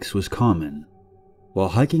on hikes was common. While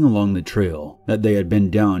hiking along the trail that they had been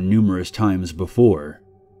down numerous times before,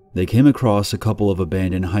 they came across a couple of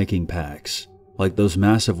abandoned hiking packs, like those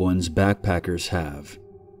massive ones backpackers have.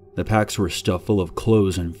 The packs were stuffed full of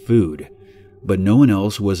clothes and food, but no one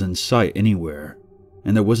else was in sight anywhere,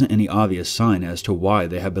 and there wasn't any obvious sign as to why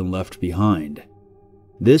they had been left behind.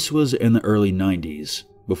 This was in the early 90s,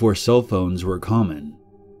 before cell phones were common,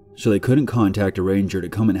 so they couldn't contact a ranger to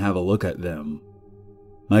come and have a look at them.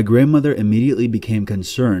 My grandmother immediately became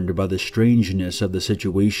concerned by the strangeness of the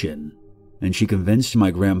situation, and she convinced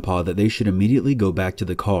my grandpa that they should immediately go back to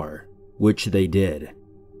the car, which they did.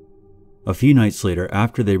 A few nights later,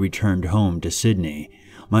 after they returned home to Sydney,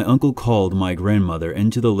 my uncle called my grandmother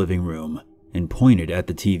into the living room and pointed at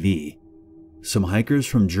the TV. Some hikers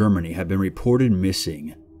from Germany had been reported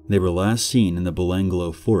missing. They were last seen in the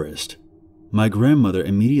Belanglo forest. My grandmother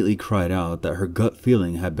immediately cried out that her gut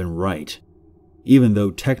feeling had been right, even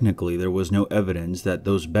though technically there was no evidence that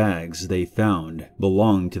those bags they found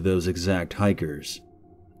belonged to those exact hikers.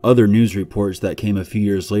 Other news reports that came a few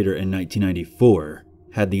years later in 1994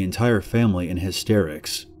 had the entire family in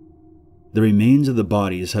hysterics. The remains of the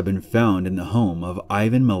bodies had been found in the home of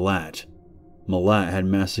Ivan Milat. Milat had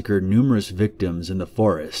massacred numerous victims in the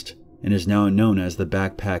forest and is now known as the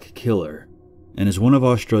Backpack Killer, and is one of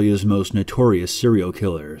Australia's most notorious serial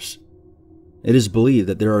killers. It is believed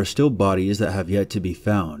that there are still bodies that have yet to be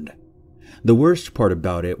found. The worst part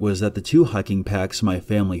about it was that the 2 hiking packs my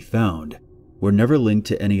family found were never linked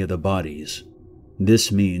to any of the bodies.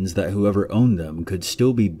 This means that whoever owned them could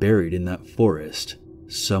still be buried in that forest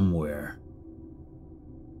somewhere.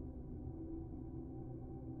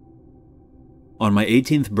 On my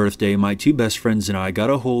 18th birthday, my 2 best friends and I got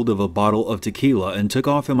a hold of a bottle of tequila and took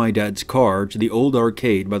off in my dad's car to the old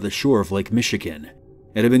arcade by the shore of Lake Michigan.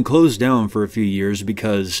 It had been closed down for a few years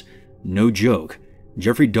because, no joke,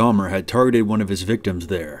 Jeffrey Dahmer had targeted one of his victims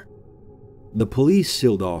there. The police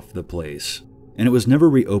sealed off the place, and it was never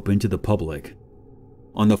reopened to the public.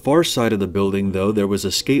 On the far side of the building, though, there was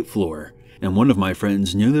a skate floor, and one of my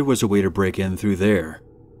friends knew there was a way to break in through there.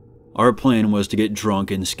 Our plan was to get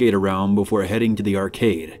drunk and skate around before heading to the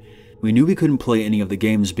arcade. We knew we couldn't play any of the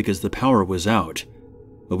games because the power was out,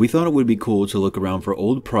 but we thought it would be cool to look around for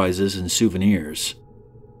old prizes and souvenirs.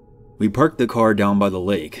 We parked the car down by the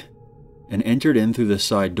lake and entered in through the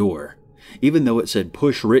side door. Even though it said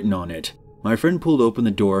push written on it, my friend pulled open the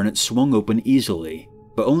door and it swung open easily,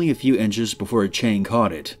 but only a few inches before a chain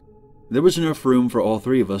caught it. There was enough room for all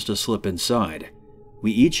 3 of us to slip inside.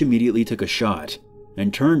 We each immediately took a shot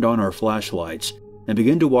and turned on our flashlights and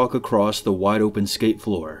began to walk across the wide open skate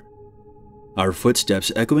floor, our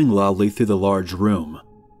footsteps echoing loudly through the large room.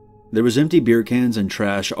 There was empty beer cans and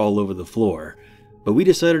trash all over the floor, but we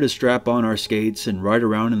decided to strap on our skates and ride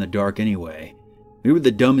around in the dark anyway. We were the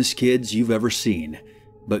dumbest kids you've ever seen,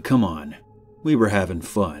 but come on, we were having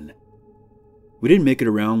fun. We didn't make it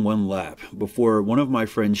around 1 lap before one of my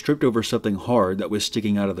friends tripped over something hard that was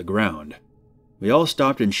sticking out of the ground. We all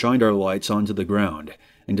stopped and shined our lights onto the ground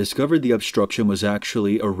and discovered the obstruction was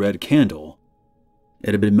actually a red candle.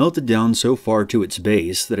 It had been melted down so far to its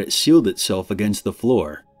base that it sealed itself against the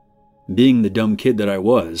floor. Being the dumb kid that I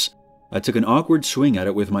was, I took an awkward swing at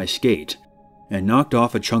it with my skate and knocked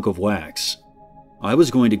off a chunk of wax. I was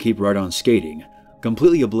going to keep right on skating,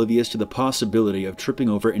 completely oblivious to the possibility of tripping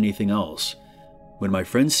over anything else, when my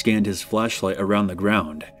friend scanned his flashlight around the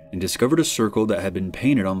ground and discovered a circle that had been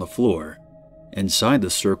painted on the floor. Inside the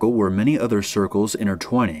circle were many other circles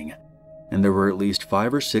intertwining, and there were at least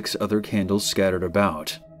 5 or 6 other candles scattered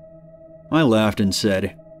about. I laughed and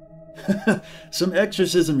said, "Some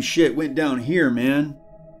exorcism shit went down here, man."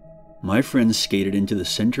 My friend skated into the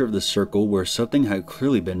center of the circle where something had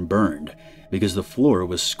clearly been burned, because the floor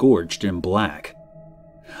was scorched and black.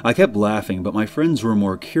 I kept laughing, but my friends were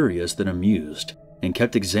more curious than amused, and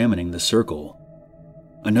kept examining the circle.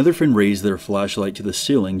 Another friend raised their flashlight to the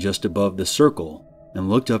ceiling just above the circle and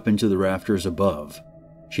looked up into the rafters above.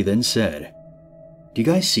 She then said, "Do you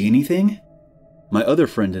guys see anything?" My other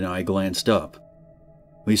friend and I glanced up.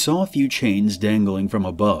 We saw a few chains dangling from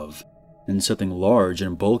above, and something large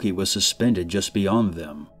and bulky was suspended just beyond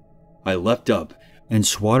them. I leapt up and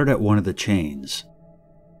swatted at one of the chains,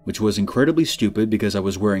 which was incredibly stupid because I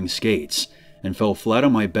was wearing skates and fell flat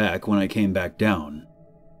on my back when I came back down.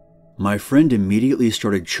 My friend immediately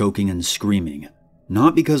started choking and screaming,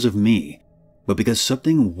 not because of me, but because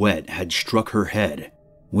something wet had struck her head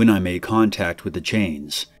when I made contact with the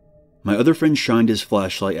chains. My other friend shined his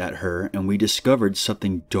flashlight at her and we discovered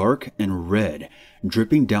something dark and red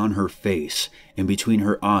dripping down her face and between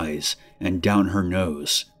her eyes and down her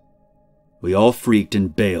nose. We all freaked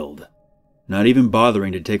and bailed, not even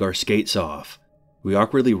bothering to take our skates off. We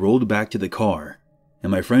awkwardly rolled back to the car, and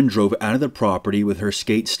my friend drove out of the property with her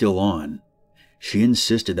skates still on. She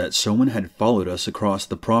insisted that someone had followed us across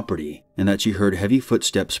the property and that she heard heavy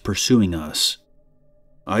footsteps pursuing us.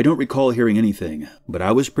 I don't recall hearing anything, but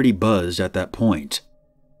I was pretty buzzed at that point.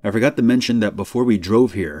 I forgot to mention that before we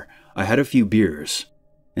drove here, I had a few beers,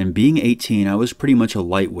 and being 18, I was pretty much a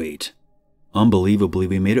lightweight. Unbelievably,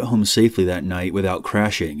 we made it home safely that night without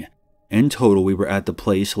crashing. In total, we were at the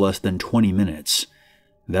place less than 20 minutes.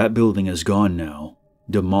 That building is gone now,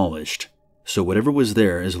 demolished, so whatever was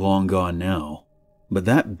there is long gone now. But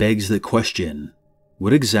that begs the question,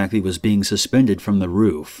 what exactly was being suspended from the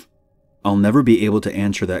roof? I'll never be able to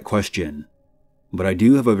answer that question, but I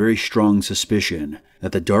do have a very strong suspicion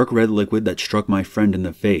that the dark red liquid that struck my friend in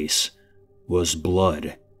the face was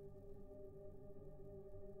blood.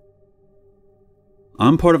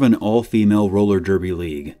 I'm part of an all-female roller derby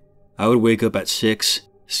league. I would wake up at 6,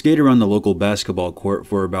 skate around the local basketball court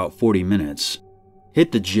for about 40 minutes,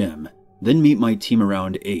 hit the gym, then meet my team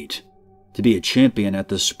around 8. To be a champion at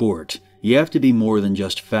this sport, you have to be more than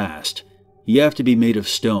just fast. You have to be made of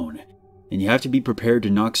stone, and you have to be prepared to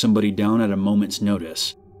knock somebody down at a moment's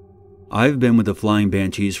notice. I've been with the Flying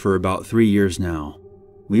Banshees for about 3 years now.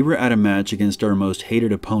 We were at a match against our most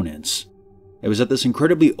hated opponents. It was at this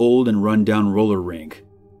incredibly old and run-down roller rink.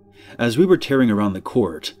 As we were tearing around the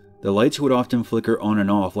court, the lights would often flicker on and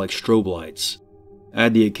off like strobe lights.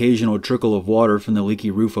 Add the occasional trickle of water from the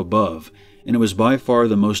leaky roof above, and it was by far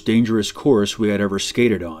the most dangerous course we had ever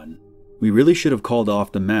skated on. We really should have called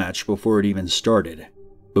off the match before it even started,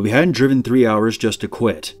 but we hadn't driven 3 hours just to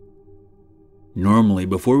quit. Normally,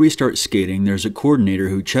 before we start skating, there's a coordinator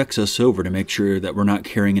who checks us over to make sure that we're not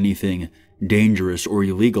carrying anything dangerous or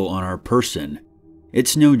illegal on our person.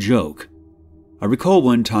 It's no joke. I recall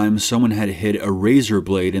one time someone had hid a razor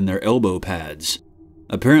blade in their elbow pads.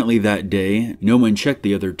 Apparently that day, no one checked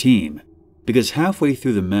the other team, because halfway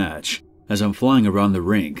through the match, as I'm flying around the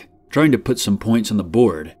rink, trying to put some points on the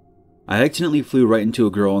board, I accidentally flew right into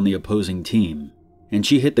a girl on the opposing team, and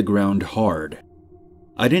she hit the ground hard.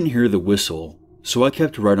 I didn't hear the whistle, so I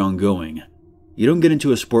kept right on going. You don't get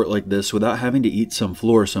into a sport like this without having to eat some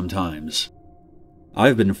floor sometimes.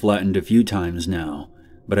 I've been flattened a few times now,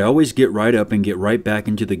 but I always get right up and get right back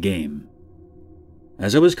into the game.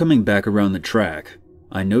 As I was coming back around the track,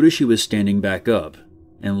 I noticed she was standing back up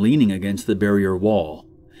and leaning against the barrier wall,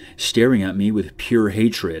 staring at me with pure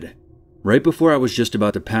hatred. Right before I was just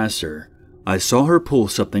about to pass her, I saw her pull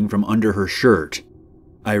something from under her shirt.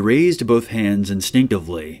 I raised both hands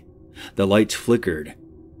instinctively. The lights flickered,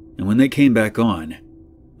 and when they came back on,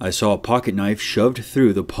 I saw a pocket knife shoved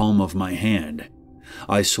through the palm of my hand.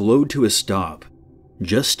 I slowed to a stop,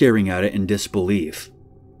 just staring at it in disbelief.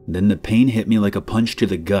 Then the pain hit me like a punch to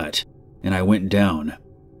the gut, and I went down.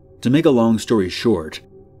 To make a long story short,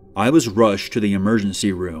 I was rushed to the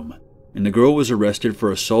emergency room, and the girl was arrested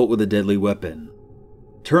for assault with a deadly weapon.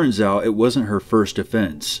 Turns out it wasn't her first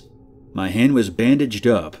offense. My hand was bandaged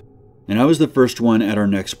up, and I was the first one at our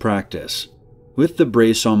next practice. With the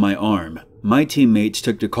brace on my arm, my teammates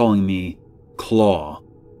took to calling me Claw,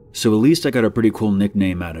 so at least I got a pretty cool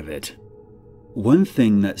nickname out of it. One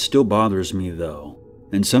thing that still bothers me though,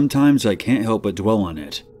 and sometimes I can't help but dwell on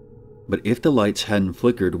it, but if the lights hadn't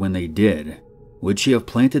flickered when they did, would she have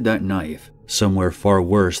planted that knife somewhere far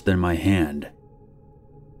worse than my hand?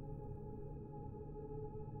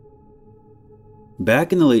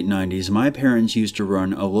 Back in the late 90s, my parents used to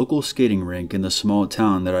run a local skating rink in the small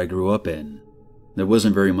town that I grew up in. There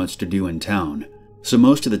wasn't very much to do in town, so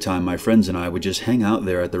most of the time my friends and I would just hang out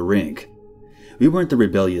there at the rink. We weren't the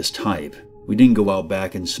rebellious type. We didn't go out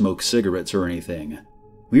back and smoke cigarettes or anything.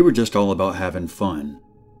 We were just all about having fun.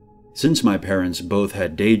 Since my parents both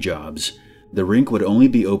had day jobs, the rink would only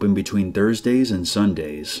be open between Thursdays and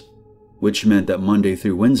Sundays, which meant that Monday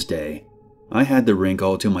through Wednesday, I had the rink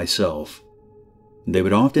all to myself. They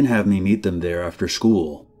would often have me meet them there after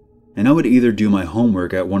school, and I would either do my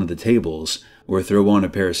homework at one of the tables or throw on a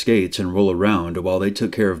pair of skates and roll around while they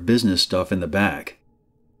took care of business stuff in the back.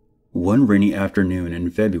 One rainy afternoon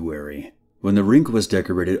in February, when the rink was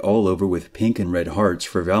decorated all over with pink and red hearts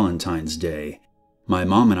for Valentine's Day, my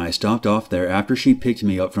mom and I stopped off there after she picked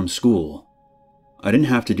me up from school. I didn't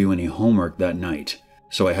have to do any homework that night,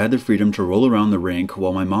 so I had the freedom to roll around the rink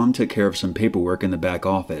while my mom took care of some paperwork in the back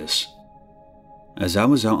office. As I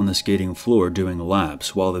was out on the skating floor doing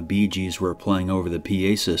laps while the Bee Gees were playing over the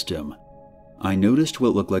PA system, I noticed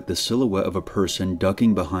what looked like the silhouette of a person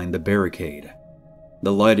ducking behind the barricade.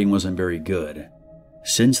 The lighting wasn't very good.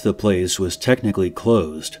 Since the place was technically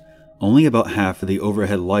closed, only about half of the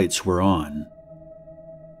overhead lights were on.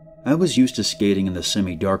 I was used to skating in the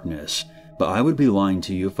semi-darkness, but I would be lying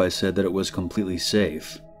to you if I said that it was completely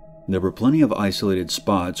safe. There were plenty of isolated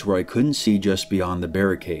spots where I couldn't see just beyond the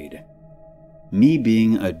barricade. Me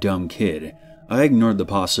being a dumb kid, I ignored the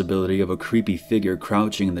possibility of a creepy figure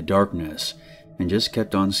crouching in the darkness and just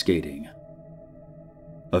kept on skating.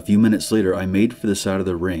 A few minutes later, I made for the side of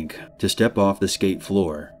the rink to step off the skate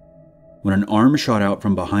floor, when an arm shot out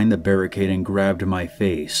from behind the barricade and grabbed my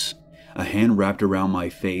face. A hand wrapped around my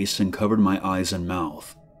face and covered my eyes and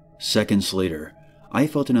mouth. Seconds later, I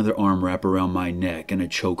felt another arm wrap around my neck in a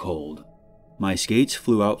chokehold. My skates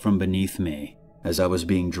flew out from beneath me as I was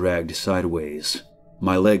being dragged sideways,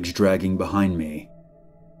 my legs dragging behind me.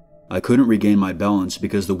 I couldn't regain my balance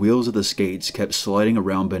because the wheels of the skates kept sliding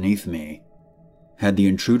around beneath me. Had the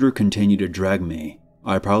intruder continued to drag me,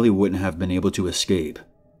 I probably wouldn't have been able to escape,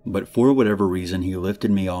 but for whatever reason he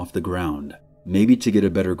lifted me off the ground, maybe to get a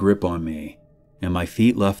better grip on me, and my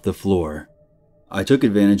feet left the floor. I took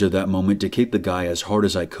advantage of that moment to kick the guy as hard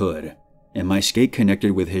as I could, and my skate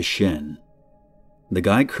connected with his shin. The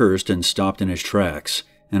guy cursed and stopped in his tracks,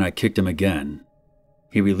 and I kicked him again.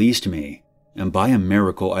 He released me, and by a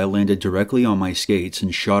miracle I landed directly on my skates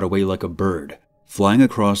and shot away like a bird, flying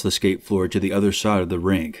across the skate floor to the other side of the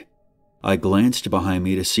rink. I glanced behind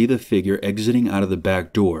me to see the figure exiting out of the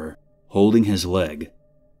back door, holding his leg.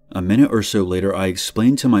 A minute or so later, I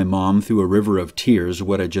explained to my mom through a river of tears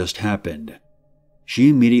what had just happened. She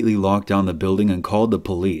immediately locked down the building and called the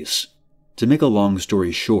police. To make a long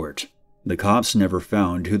story short, the cops never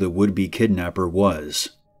found who the would-be kidnapper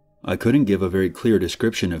was. I couldn't give a very clear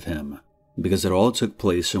description of him, because it all took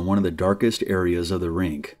place in one of the darkest areas of the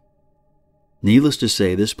rink. Needless to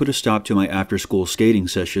say, this put a stop to my after-school skating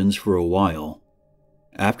sessions for a while.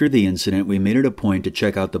 After the incident, we made it a point to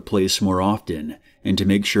check out the place more often and to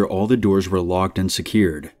make sure all the doors were locked and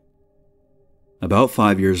secured. About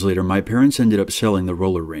 5 years later, my parents ended up selling the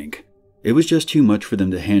roller rink. It was just too much for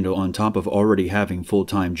them to handle on top of already having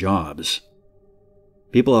full-time jobs.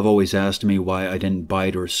 People have always asked me why I didn't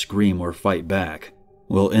bite or scream or fight back.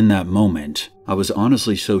 Well, in that moment, I was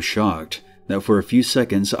honestly so shocked that for a few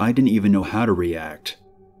seconds I didn't even know how to react.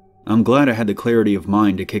 I'm glad I had the clarity of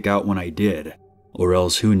mind to kick out when I did, or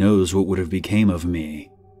else who knows what would have became of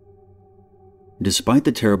me. Despite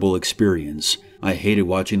the terrible experience, I hated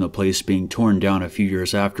watching the place being torn down a few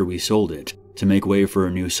years after we sold it to make way for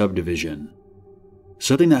a new subdivision.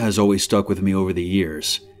 Something that has always stuck with me over the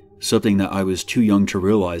years, something that I was too young to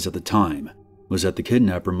realize at the time, was that the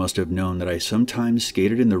kidnapper must have known that I sometimes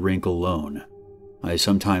skated in the rink alone. I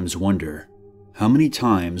sometimes wonder, how many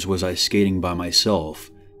times was I skating by myself,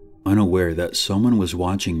 unaware that someone was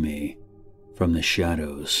watching me from the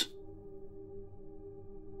shadows?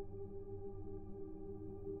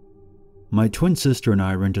 My twin sister and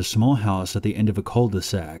I rent a small house at the end of a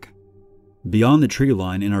cul-de-sac. Beyond the tree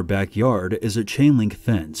line in our backyard is a chain-link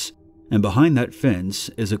fence, and behind that fence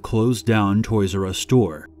is a closed-down Toys R Us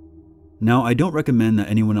store. Now, I don't recommend that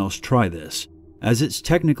anyone else try this, as it's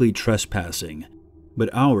technically trespassing, but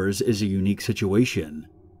ours is a unique situation,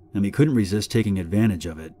 and we couldn't resist taking advantage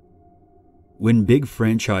of it. When big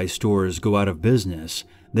franchise stores go out of business,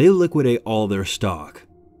 they liquidate all their stock.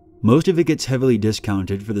 Most of it gets heavily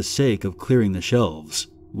discounted for the sake of clearing the shelves,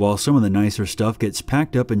 while some of the nicer stuff gets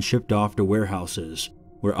packed up and shipped off to warehouses,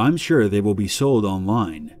 where I'm sure they will be sold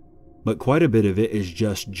online, but quite a bit of it is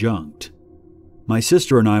just junked. My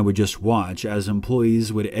sister and I would just watch as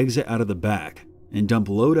employees would exit out of the back and dump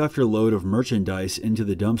load after load of merchandise into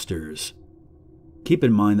the dumpsters. Keep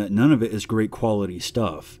in mind that none of it is great quality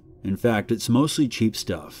stuff. In fact, it's mostly cheap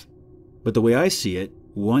stuff. But the way I see it,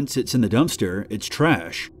 once it's in the dumpster, it's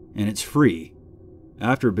trash, and it's free.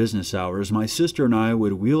 After business hours, my sister and I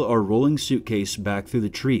would wheel our rolling suitcase back through the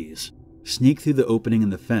trees, sneak through the opening in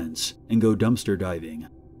the fence, and go dumpster diving.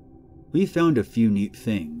 We found a few neat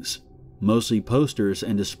things, mostly posters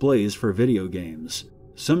and displays for video games,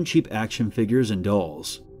 some cheap action figures and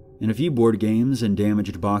dolls, and a few board games and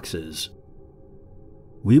damaged boxes.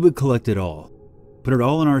 We would collect it all, put it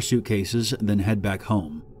all in our suitcases, then head back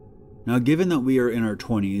home. Now, given that we are in our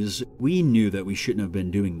 20s, we knew that we shouldn't have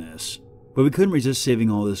been doing this, but we couldn't resist saving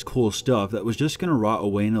all this cool stuff that was just going to rot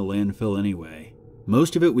away in a landfill anyway.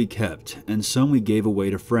 Most of it we kept, and some we gave away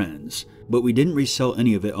to friends, but we didn't resell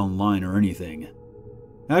any of it online or anything.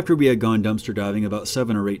 After we had gone dumpster diving about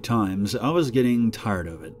 7 or 8 times, I was getting tired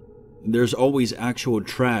of it. There's always actual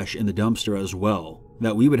trash in the dumpster as well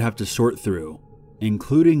that we would have to sort through,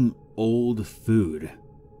 including old food.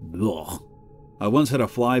 Ugh. I once had a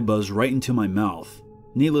fly buzz right into my mouth.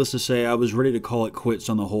 Needless to say, I was ready to call it quits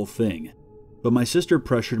on the whole thing, but my sister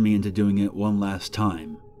pressured me into doing it one last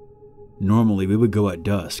time. Normally, we would go at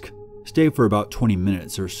dusk, stay for about 20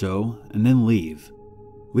 minutes or so, and then leave.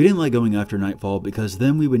 We didn't like going after nightfall because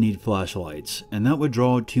then we would need flashlights, and that would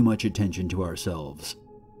draw too much attention to ourselves.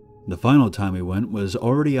 The final time we went was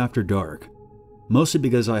already after dark, mostly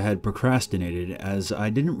because I had procrastinated as I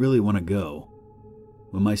didn't really want to go.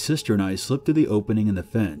 When my sister and I slipped through the opening in the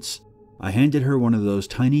fence, I handed her one of those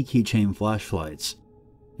tiny keychain flashlights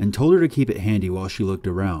and told her to keep it handy while she looked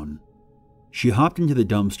around. She hopped into the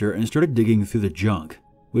dumpster and started digging through the junk,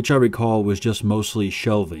 which I recall was just mostly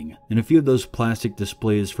shelving and a few of those plastic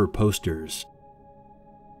displays for posters.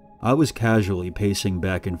 I was casually pacing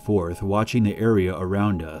back and forth, watching the area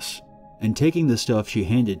around us, and taking the stuff she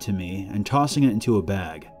handed to me and tossing it into a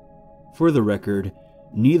bag. For the record,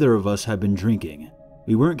 neither of us had been drinking.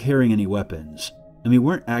 We weren't carrying any weapons, and we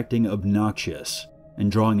weren't acting obnoxious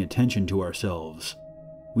and drawing attention to ourselves.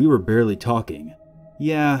 We were barely talking.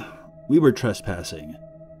 Yeah, we were trespassing.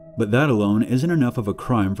 But that alone isn't enough of a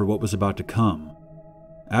crime for what was about to come.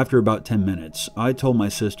 After about 10 minutes, I told my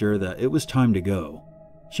sister that it was time to go.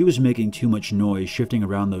 She was making too much noise shifting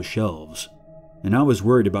around those shelves, and I was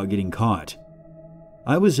worried about getting caught.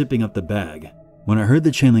 I was zipping up the bag when I heard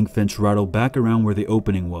the chain link fence rattle back around where the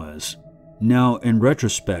opening was. Now, in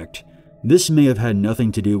retrospect, this may have had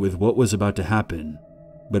nothing to do with what was about to happen,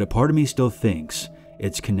 but a part of me still thinks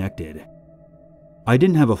it's connected. I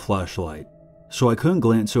didn't have a flashlight, so I couldn't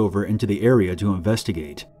glance over into the area to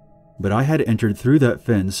investigate, but I had entered through that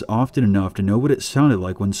fence often enough to know what it sounded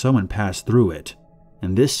like when someone passed through it,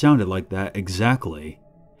 and this sounded like that exactly.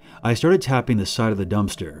 I started tapping the side of the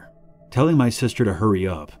dumpster, telling my sister to hurry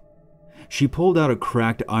up. She pulled out a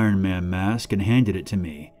cracked Iron Man mask and handed it to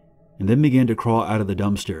me, and then began to crawl out of the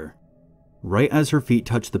dumpster. Right as her feet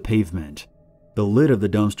touched the pavement, the lid of the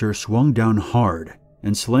dumpster swung down hard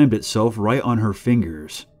and slammed itself right on her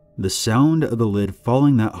fingers. The sound of the lid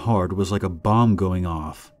falling that hard was like a bomb going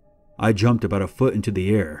off. I jumped about a foot into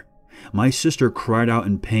the air. My sister cried out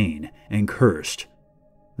in pain and cursed.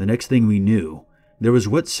 The next thing we knew, there was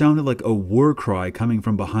what sounded like a war cry coming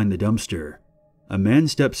from behind the dumpster. A man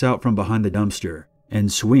steps out from behind the dumpster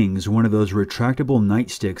and swings one of those retractable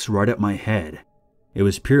nightsticks right at my head. It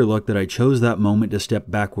was pure luck that I chose that moment to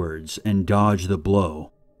step backwards and dodge the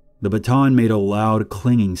blow. The baton made a loud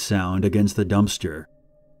clinging sound against the dumpster.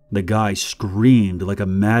 The guy screamed like a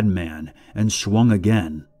madman and swung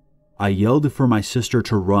again. I yelled for my sister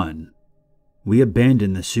to run. We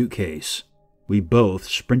abandoned the suitcase. We both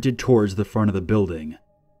sprinted towards the front of the building.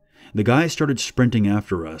 The guy started sprinting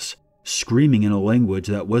after us, screaming in a language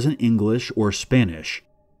that wasn't English or Spanish.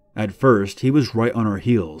 At first, he was right on our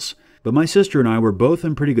heels, but my sister and I were both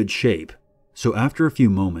in pretty good shape, so after a few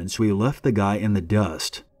moments, we left the guy in the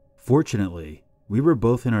dust. Fortunately, we were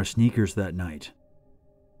both in our sneakers that night.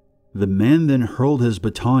 The man then hurled his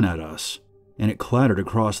baton at us, and it clattered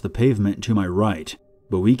across the pavement to my right,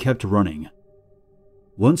 but we kept running.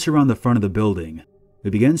 Once around the front of the building, we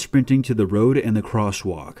began sprinting to the road and the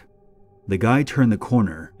crosswalk. The guy turned the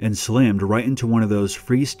corner and slammed right into one of those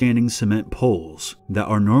freestanding cement poles that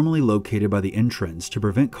are normally located by the entrance to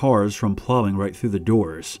prevent cars from plowing right through the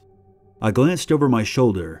doors. I glanced over my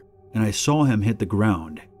shoulder and I saw him hit the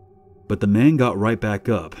ground, but the man got right back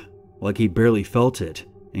up, like he barely felt it,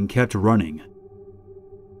 and kept running.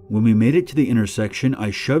 When we made it to the intersection,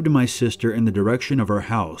 I shoved my sister in the direction of our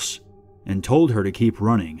house and told her to keep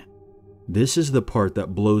running. This is the part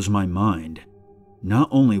that blows my mind. Not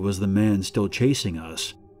only was the man still chasing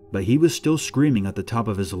us, but he was still screaming at the top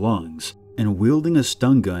of his lungs and wielding a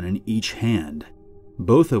stun gun in each hand,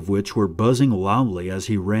 both of which were buzzing loudly as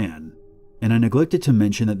he ran. And I neglected to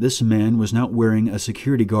mention that this man was not wearing a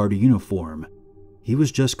security guard uniform. He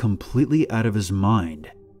was just completely out of his mind.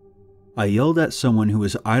 I yelled at someone who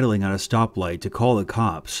was idling at a stoplight to call the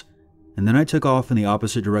cops, and then I took off in the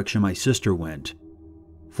opposite direction my sister went.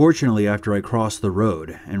 Fortunately, after I crossed the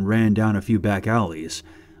road and ran down a few back alleys,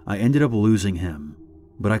 I ended up losing him,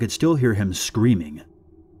 but I could still hear him screaming.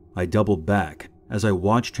 I doubled back as I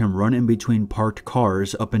watched him run in between parked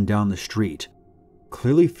cars up and down the street,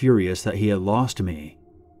 clearly furious that he had lost me.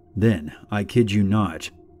 Then, I kid you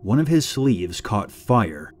not, one of his sleeves caught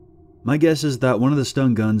fire. My guess is that one of the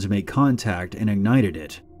stun guns made contact and ignited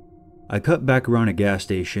it. I cut back around a gas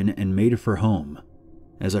station and made for home.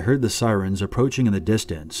 As I heard the sirens approaching in the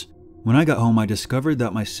distance, When I got home, I discovered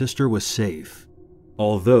that my sister was safe,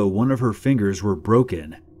 although one of her fingers were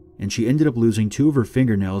broken, and she ended up losing 2 of her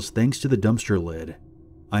fingernails thanks to the dumpster lid.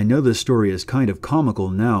 I know this story is kind of comical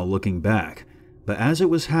now looking back, but as it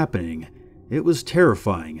was happening, it was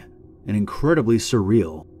terrifying and incredibly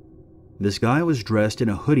surreal. This guy was dressed in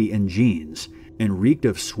a hoodie and jeans and reeked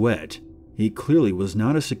of sweat. He clearly was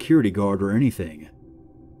not a security guard or anything.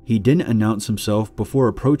 He didn't announce himself before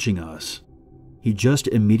approaching us. He just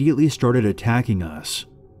immediately started attacking us,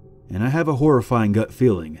 and I have a horrifying gut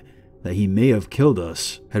feeling that he may have killed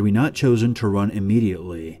us had we not chosen to run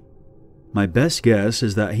immediately. My best guess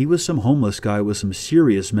is that he was some homeless guy with some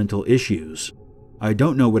serious mental issues. I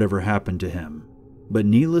don't know whatever happened to him, but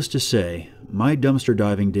needless to say, my dumpster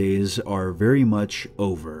diving days are very much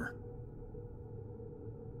over.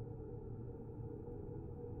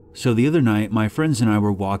 So the other night, my friends and I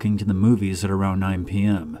were walking to the movies at around 9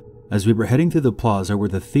 p.m. As we were heading through the plaza where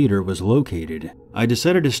the theater was located, I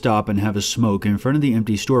decided to stop and have a smoke in front of the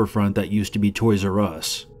empty storefront that used to be Toys R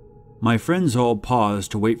Us. My friends all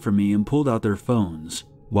paused to wait for me and pulled out their phones,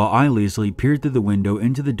 while I lazily peered through the window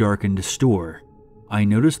into the darkened store. I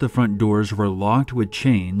noticed the front doors were locked with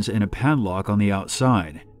chains and a padlock on the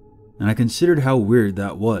outside, and I considered how weird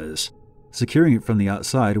that was, securing it from the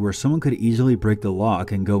outside where someone could easily break the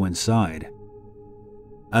lock and go inside.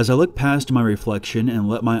 As I looked past my reflection and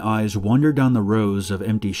let my eyes wander down the rows of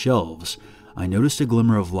empty shelves, I noticed a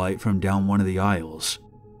glimmer of light from down one of the aisles.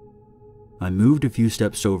 I moved a few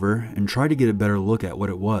steps over and tried to get a better look at what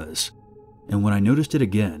it was, and when I noticed it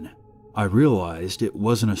again, I realized it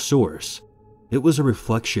wasn't a source. It was a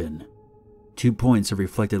reflection. 2 points of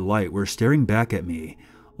reflected light were staring back at me,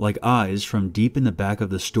 like eyes from deep in the back of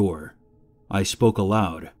the store. I spoke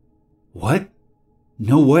aloud. "What?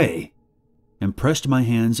 No way!" and pressed my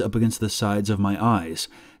hands up against the sides of my eyes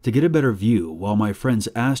to get a better view while my friends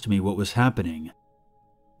asked me what was happening.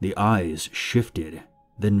 The eyes shifted,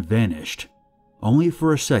 then vanished, only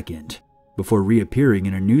for a second, before reappearing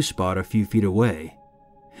in a new spot a few feet away.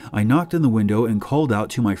 I knocked on the window and called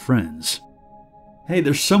out to my friends, "Hey,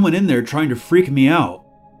 there's someone in there trying to freak me out."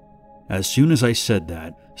 As soon as I said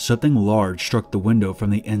that, something large struck the window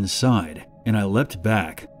from the inside, and I leapt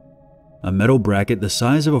back. A metal bracket the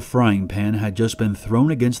size of a frying pan had just been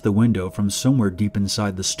thrown against the window from somewhere deep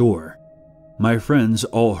inside the store. My friends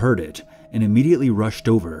all heard it and immediately rushed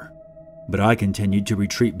over, but I continued to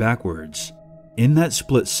retreat backwards. In that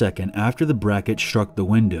split second after the bracket struck the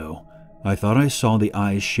window, I thought I saw the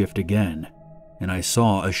eyes shift again, and I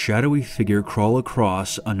saw a shadowy figure crawl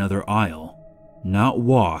across another aisle. Not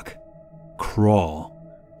walk, crawl,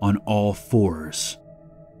 on all fours.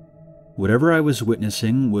 Whatever I was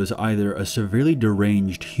witnessing was either a severely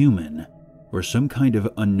deranged human or some kind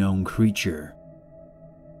of unknown creature.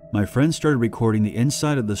 My friends started recording the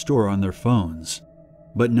inside of the store on their phones,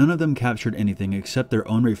 but none of them captured anything except their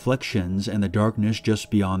own reflections and the darkness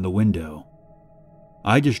just beyond the window.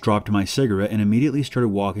 I just dropped my cigarette and immediately started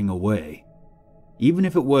walking away. Even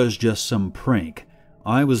if it was just some prank,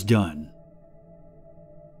 I was done.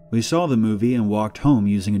 We saw the movie and walked home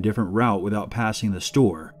using a different route without passing the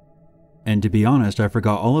store. And to be honest, I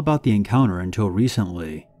forgot all about the encounter until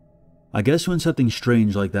recently. I guess when something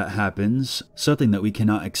strange like that happens, something that we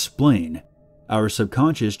cannot explain, our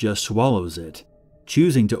subconscious just swallows it,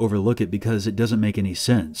 choosing to overlook it because it doesn't make any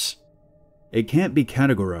sense. It can't be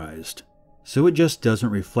categorized, so it just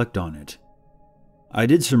doesn't reflect on it. I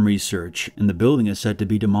did some research, and the building is set to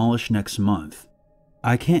be demolished next month.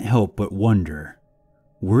 I can't help but wonder,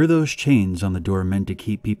 were those chains on the door meant to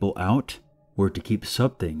keep people out? Or to keep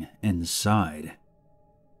something inside?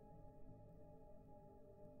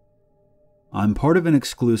 I'm part of an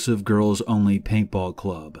exclusive girls-only paintball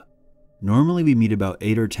club. Normally we meet about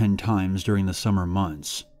 8 or 10 times during the summer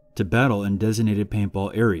months to battle in designated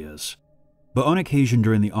paintball areas, but on occasion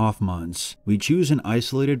during the off months, we choose an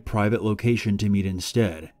isolated private location to meet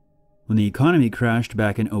instead. When the economy crashed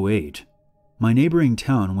back in 2008, my neighboring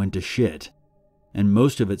town went to shit, and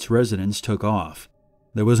most of its residents took off.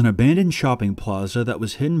 There was an abandoned shopping plaza that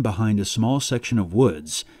was hidden behind a small section of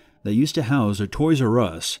woods that used to house a Toys R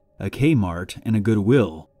Us, a Kmart, and a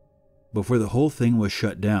Goodwill, before the whole thing was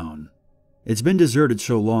shut down. It's been deserted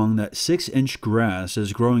so long that 6-inch grass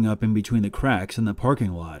is growing up in between the cracks in the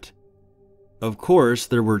parking lot. Of course,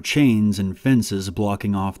 there were chains and fences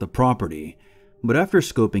blocking off the property, but after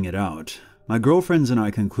scoping it out, my girlfriends and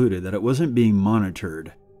I concluded that it wasn't being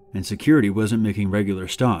monitored, and security wasn't making regular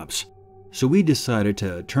stops. So we decided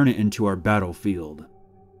to turn it into our battlefield.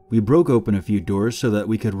 We broke open a few doors so that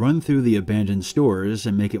we could run through the abandoned stores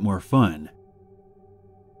and make it more fun.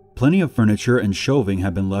 Plenty of furniture and shelving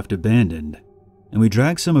had been left abandoned, and we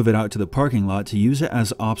dragged some of it out to the parking lot to use it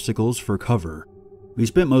as obstacles for cover. We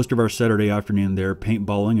spent most of our Saturday afternoon there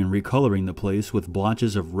paintballing and recoloring the place with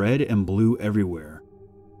blotches of red and blue everywhere.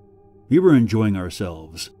 We were enjoying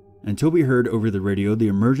ourselves until we heard over the radio the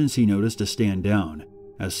emergency notice to stand down,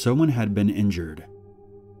 as someone had been injured.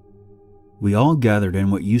 We all gathered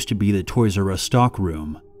in what used to be the Toys R Us stock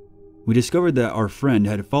room. We discovered that our friend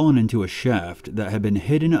had fallen into a shaft that had been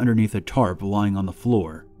hidden underneath a tarp lying on the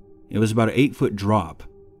floor. It was about an 8-foot drop,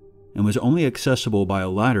 and was only accessible by a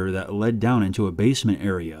ladder that led down into a basement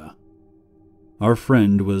area. Our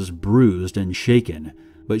friend was bruised and shaken,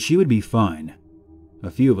 but she would be fine. A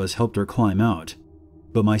few of us helped her climb out,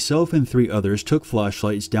 but myself and 3 others took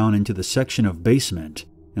flashlights down into the section of basement,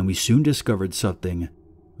 and we soon discovered something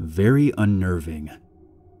very unnerving.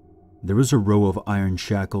 There was a row of iron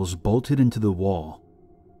shackles bolted into the wall.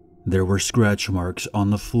 There were scratch marks on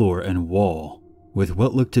the floor and wall, with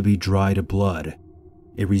what looked to be dried blood.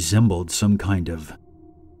 It resembled some kind of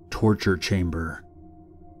torture chamber.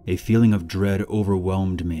 A feeling of dread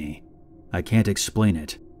overwhelmed me. I can't explain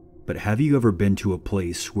it, but have you ever been to a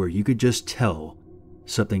place where you could just tell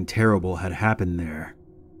something terrible had happened there?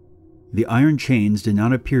 The iron chains did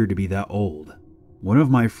not appear to be that old. One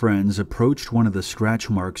of my friends approached one of the scratch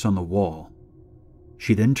marks on the wall.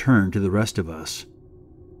 She then turned to the rest of us.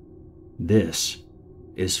 "This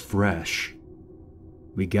is fresh."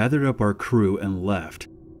 We gathered up our crew and left,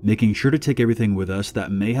 making sure to take everything with us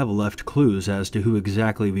that may have left clues as to who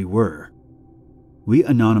exactly we were. We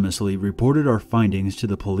anonymously reported our findings to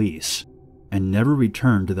the police and never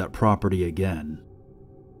returned to that property again.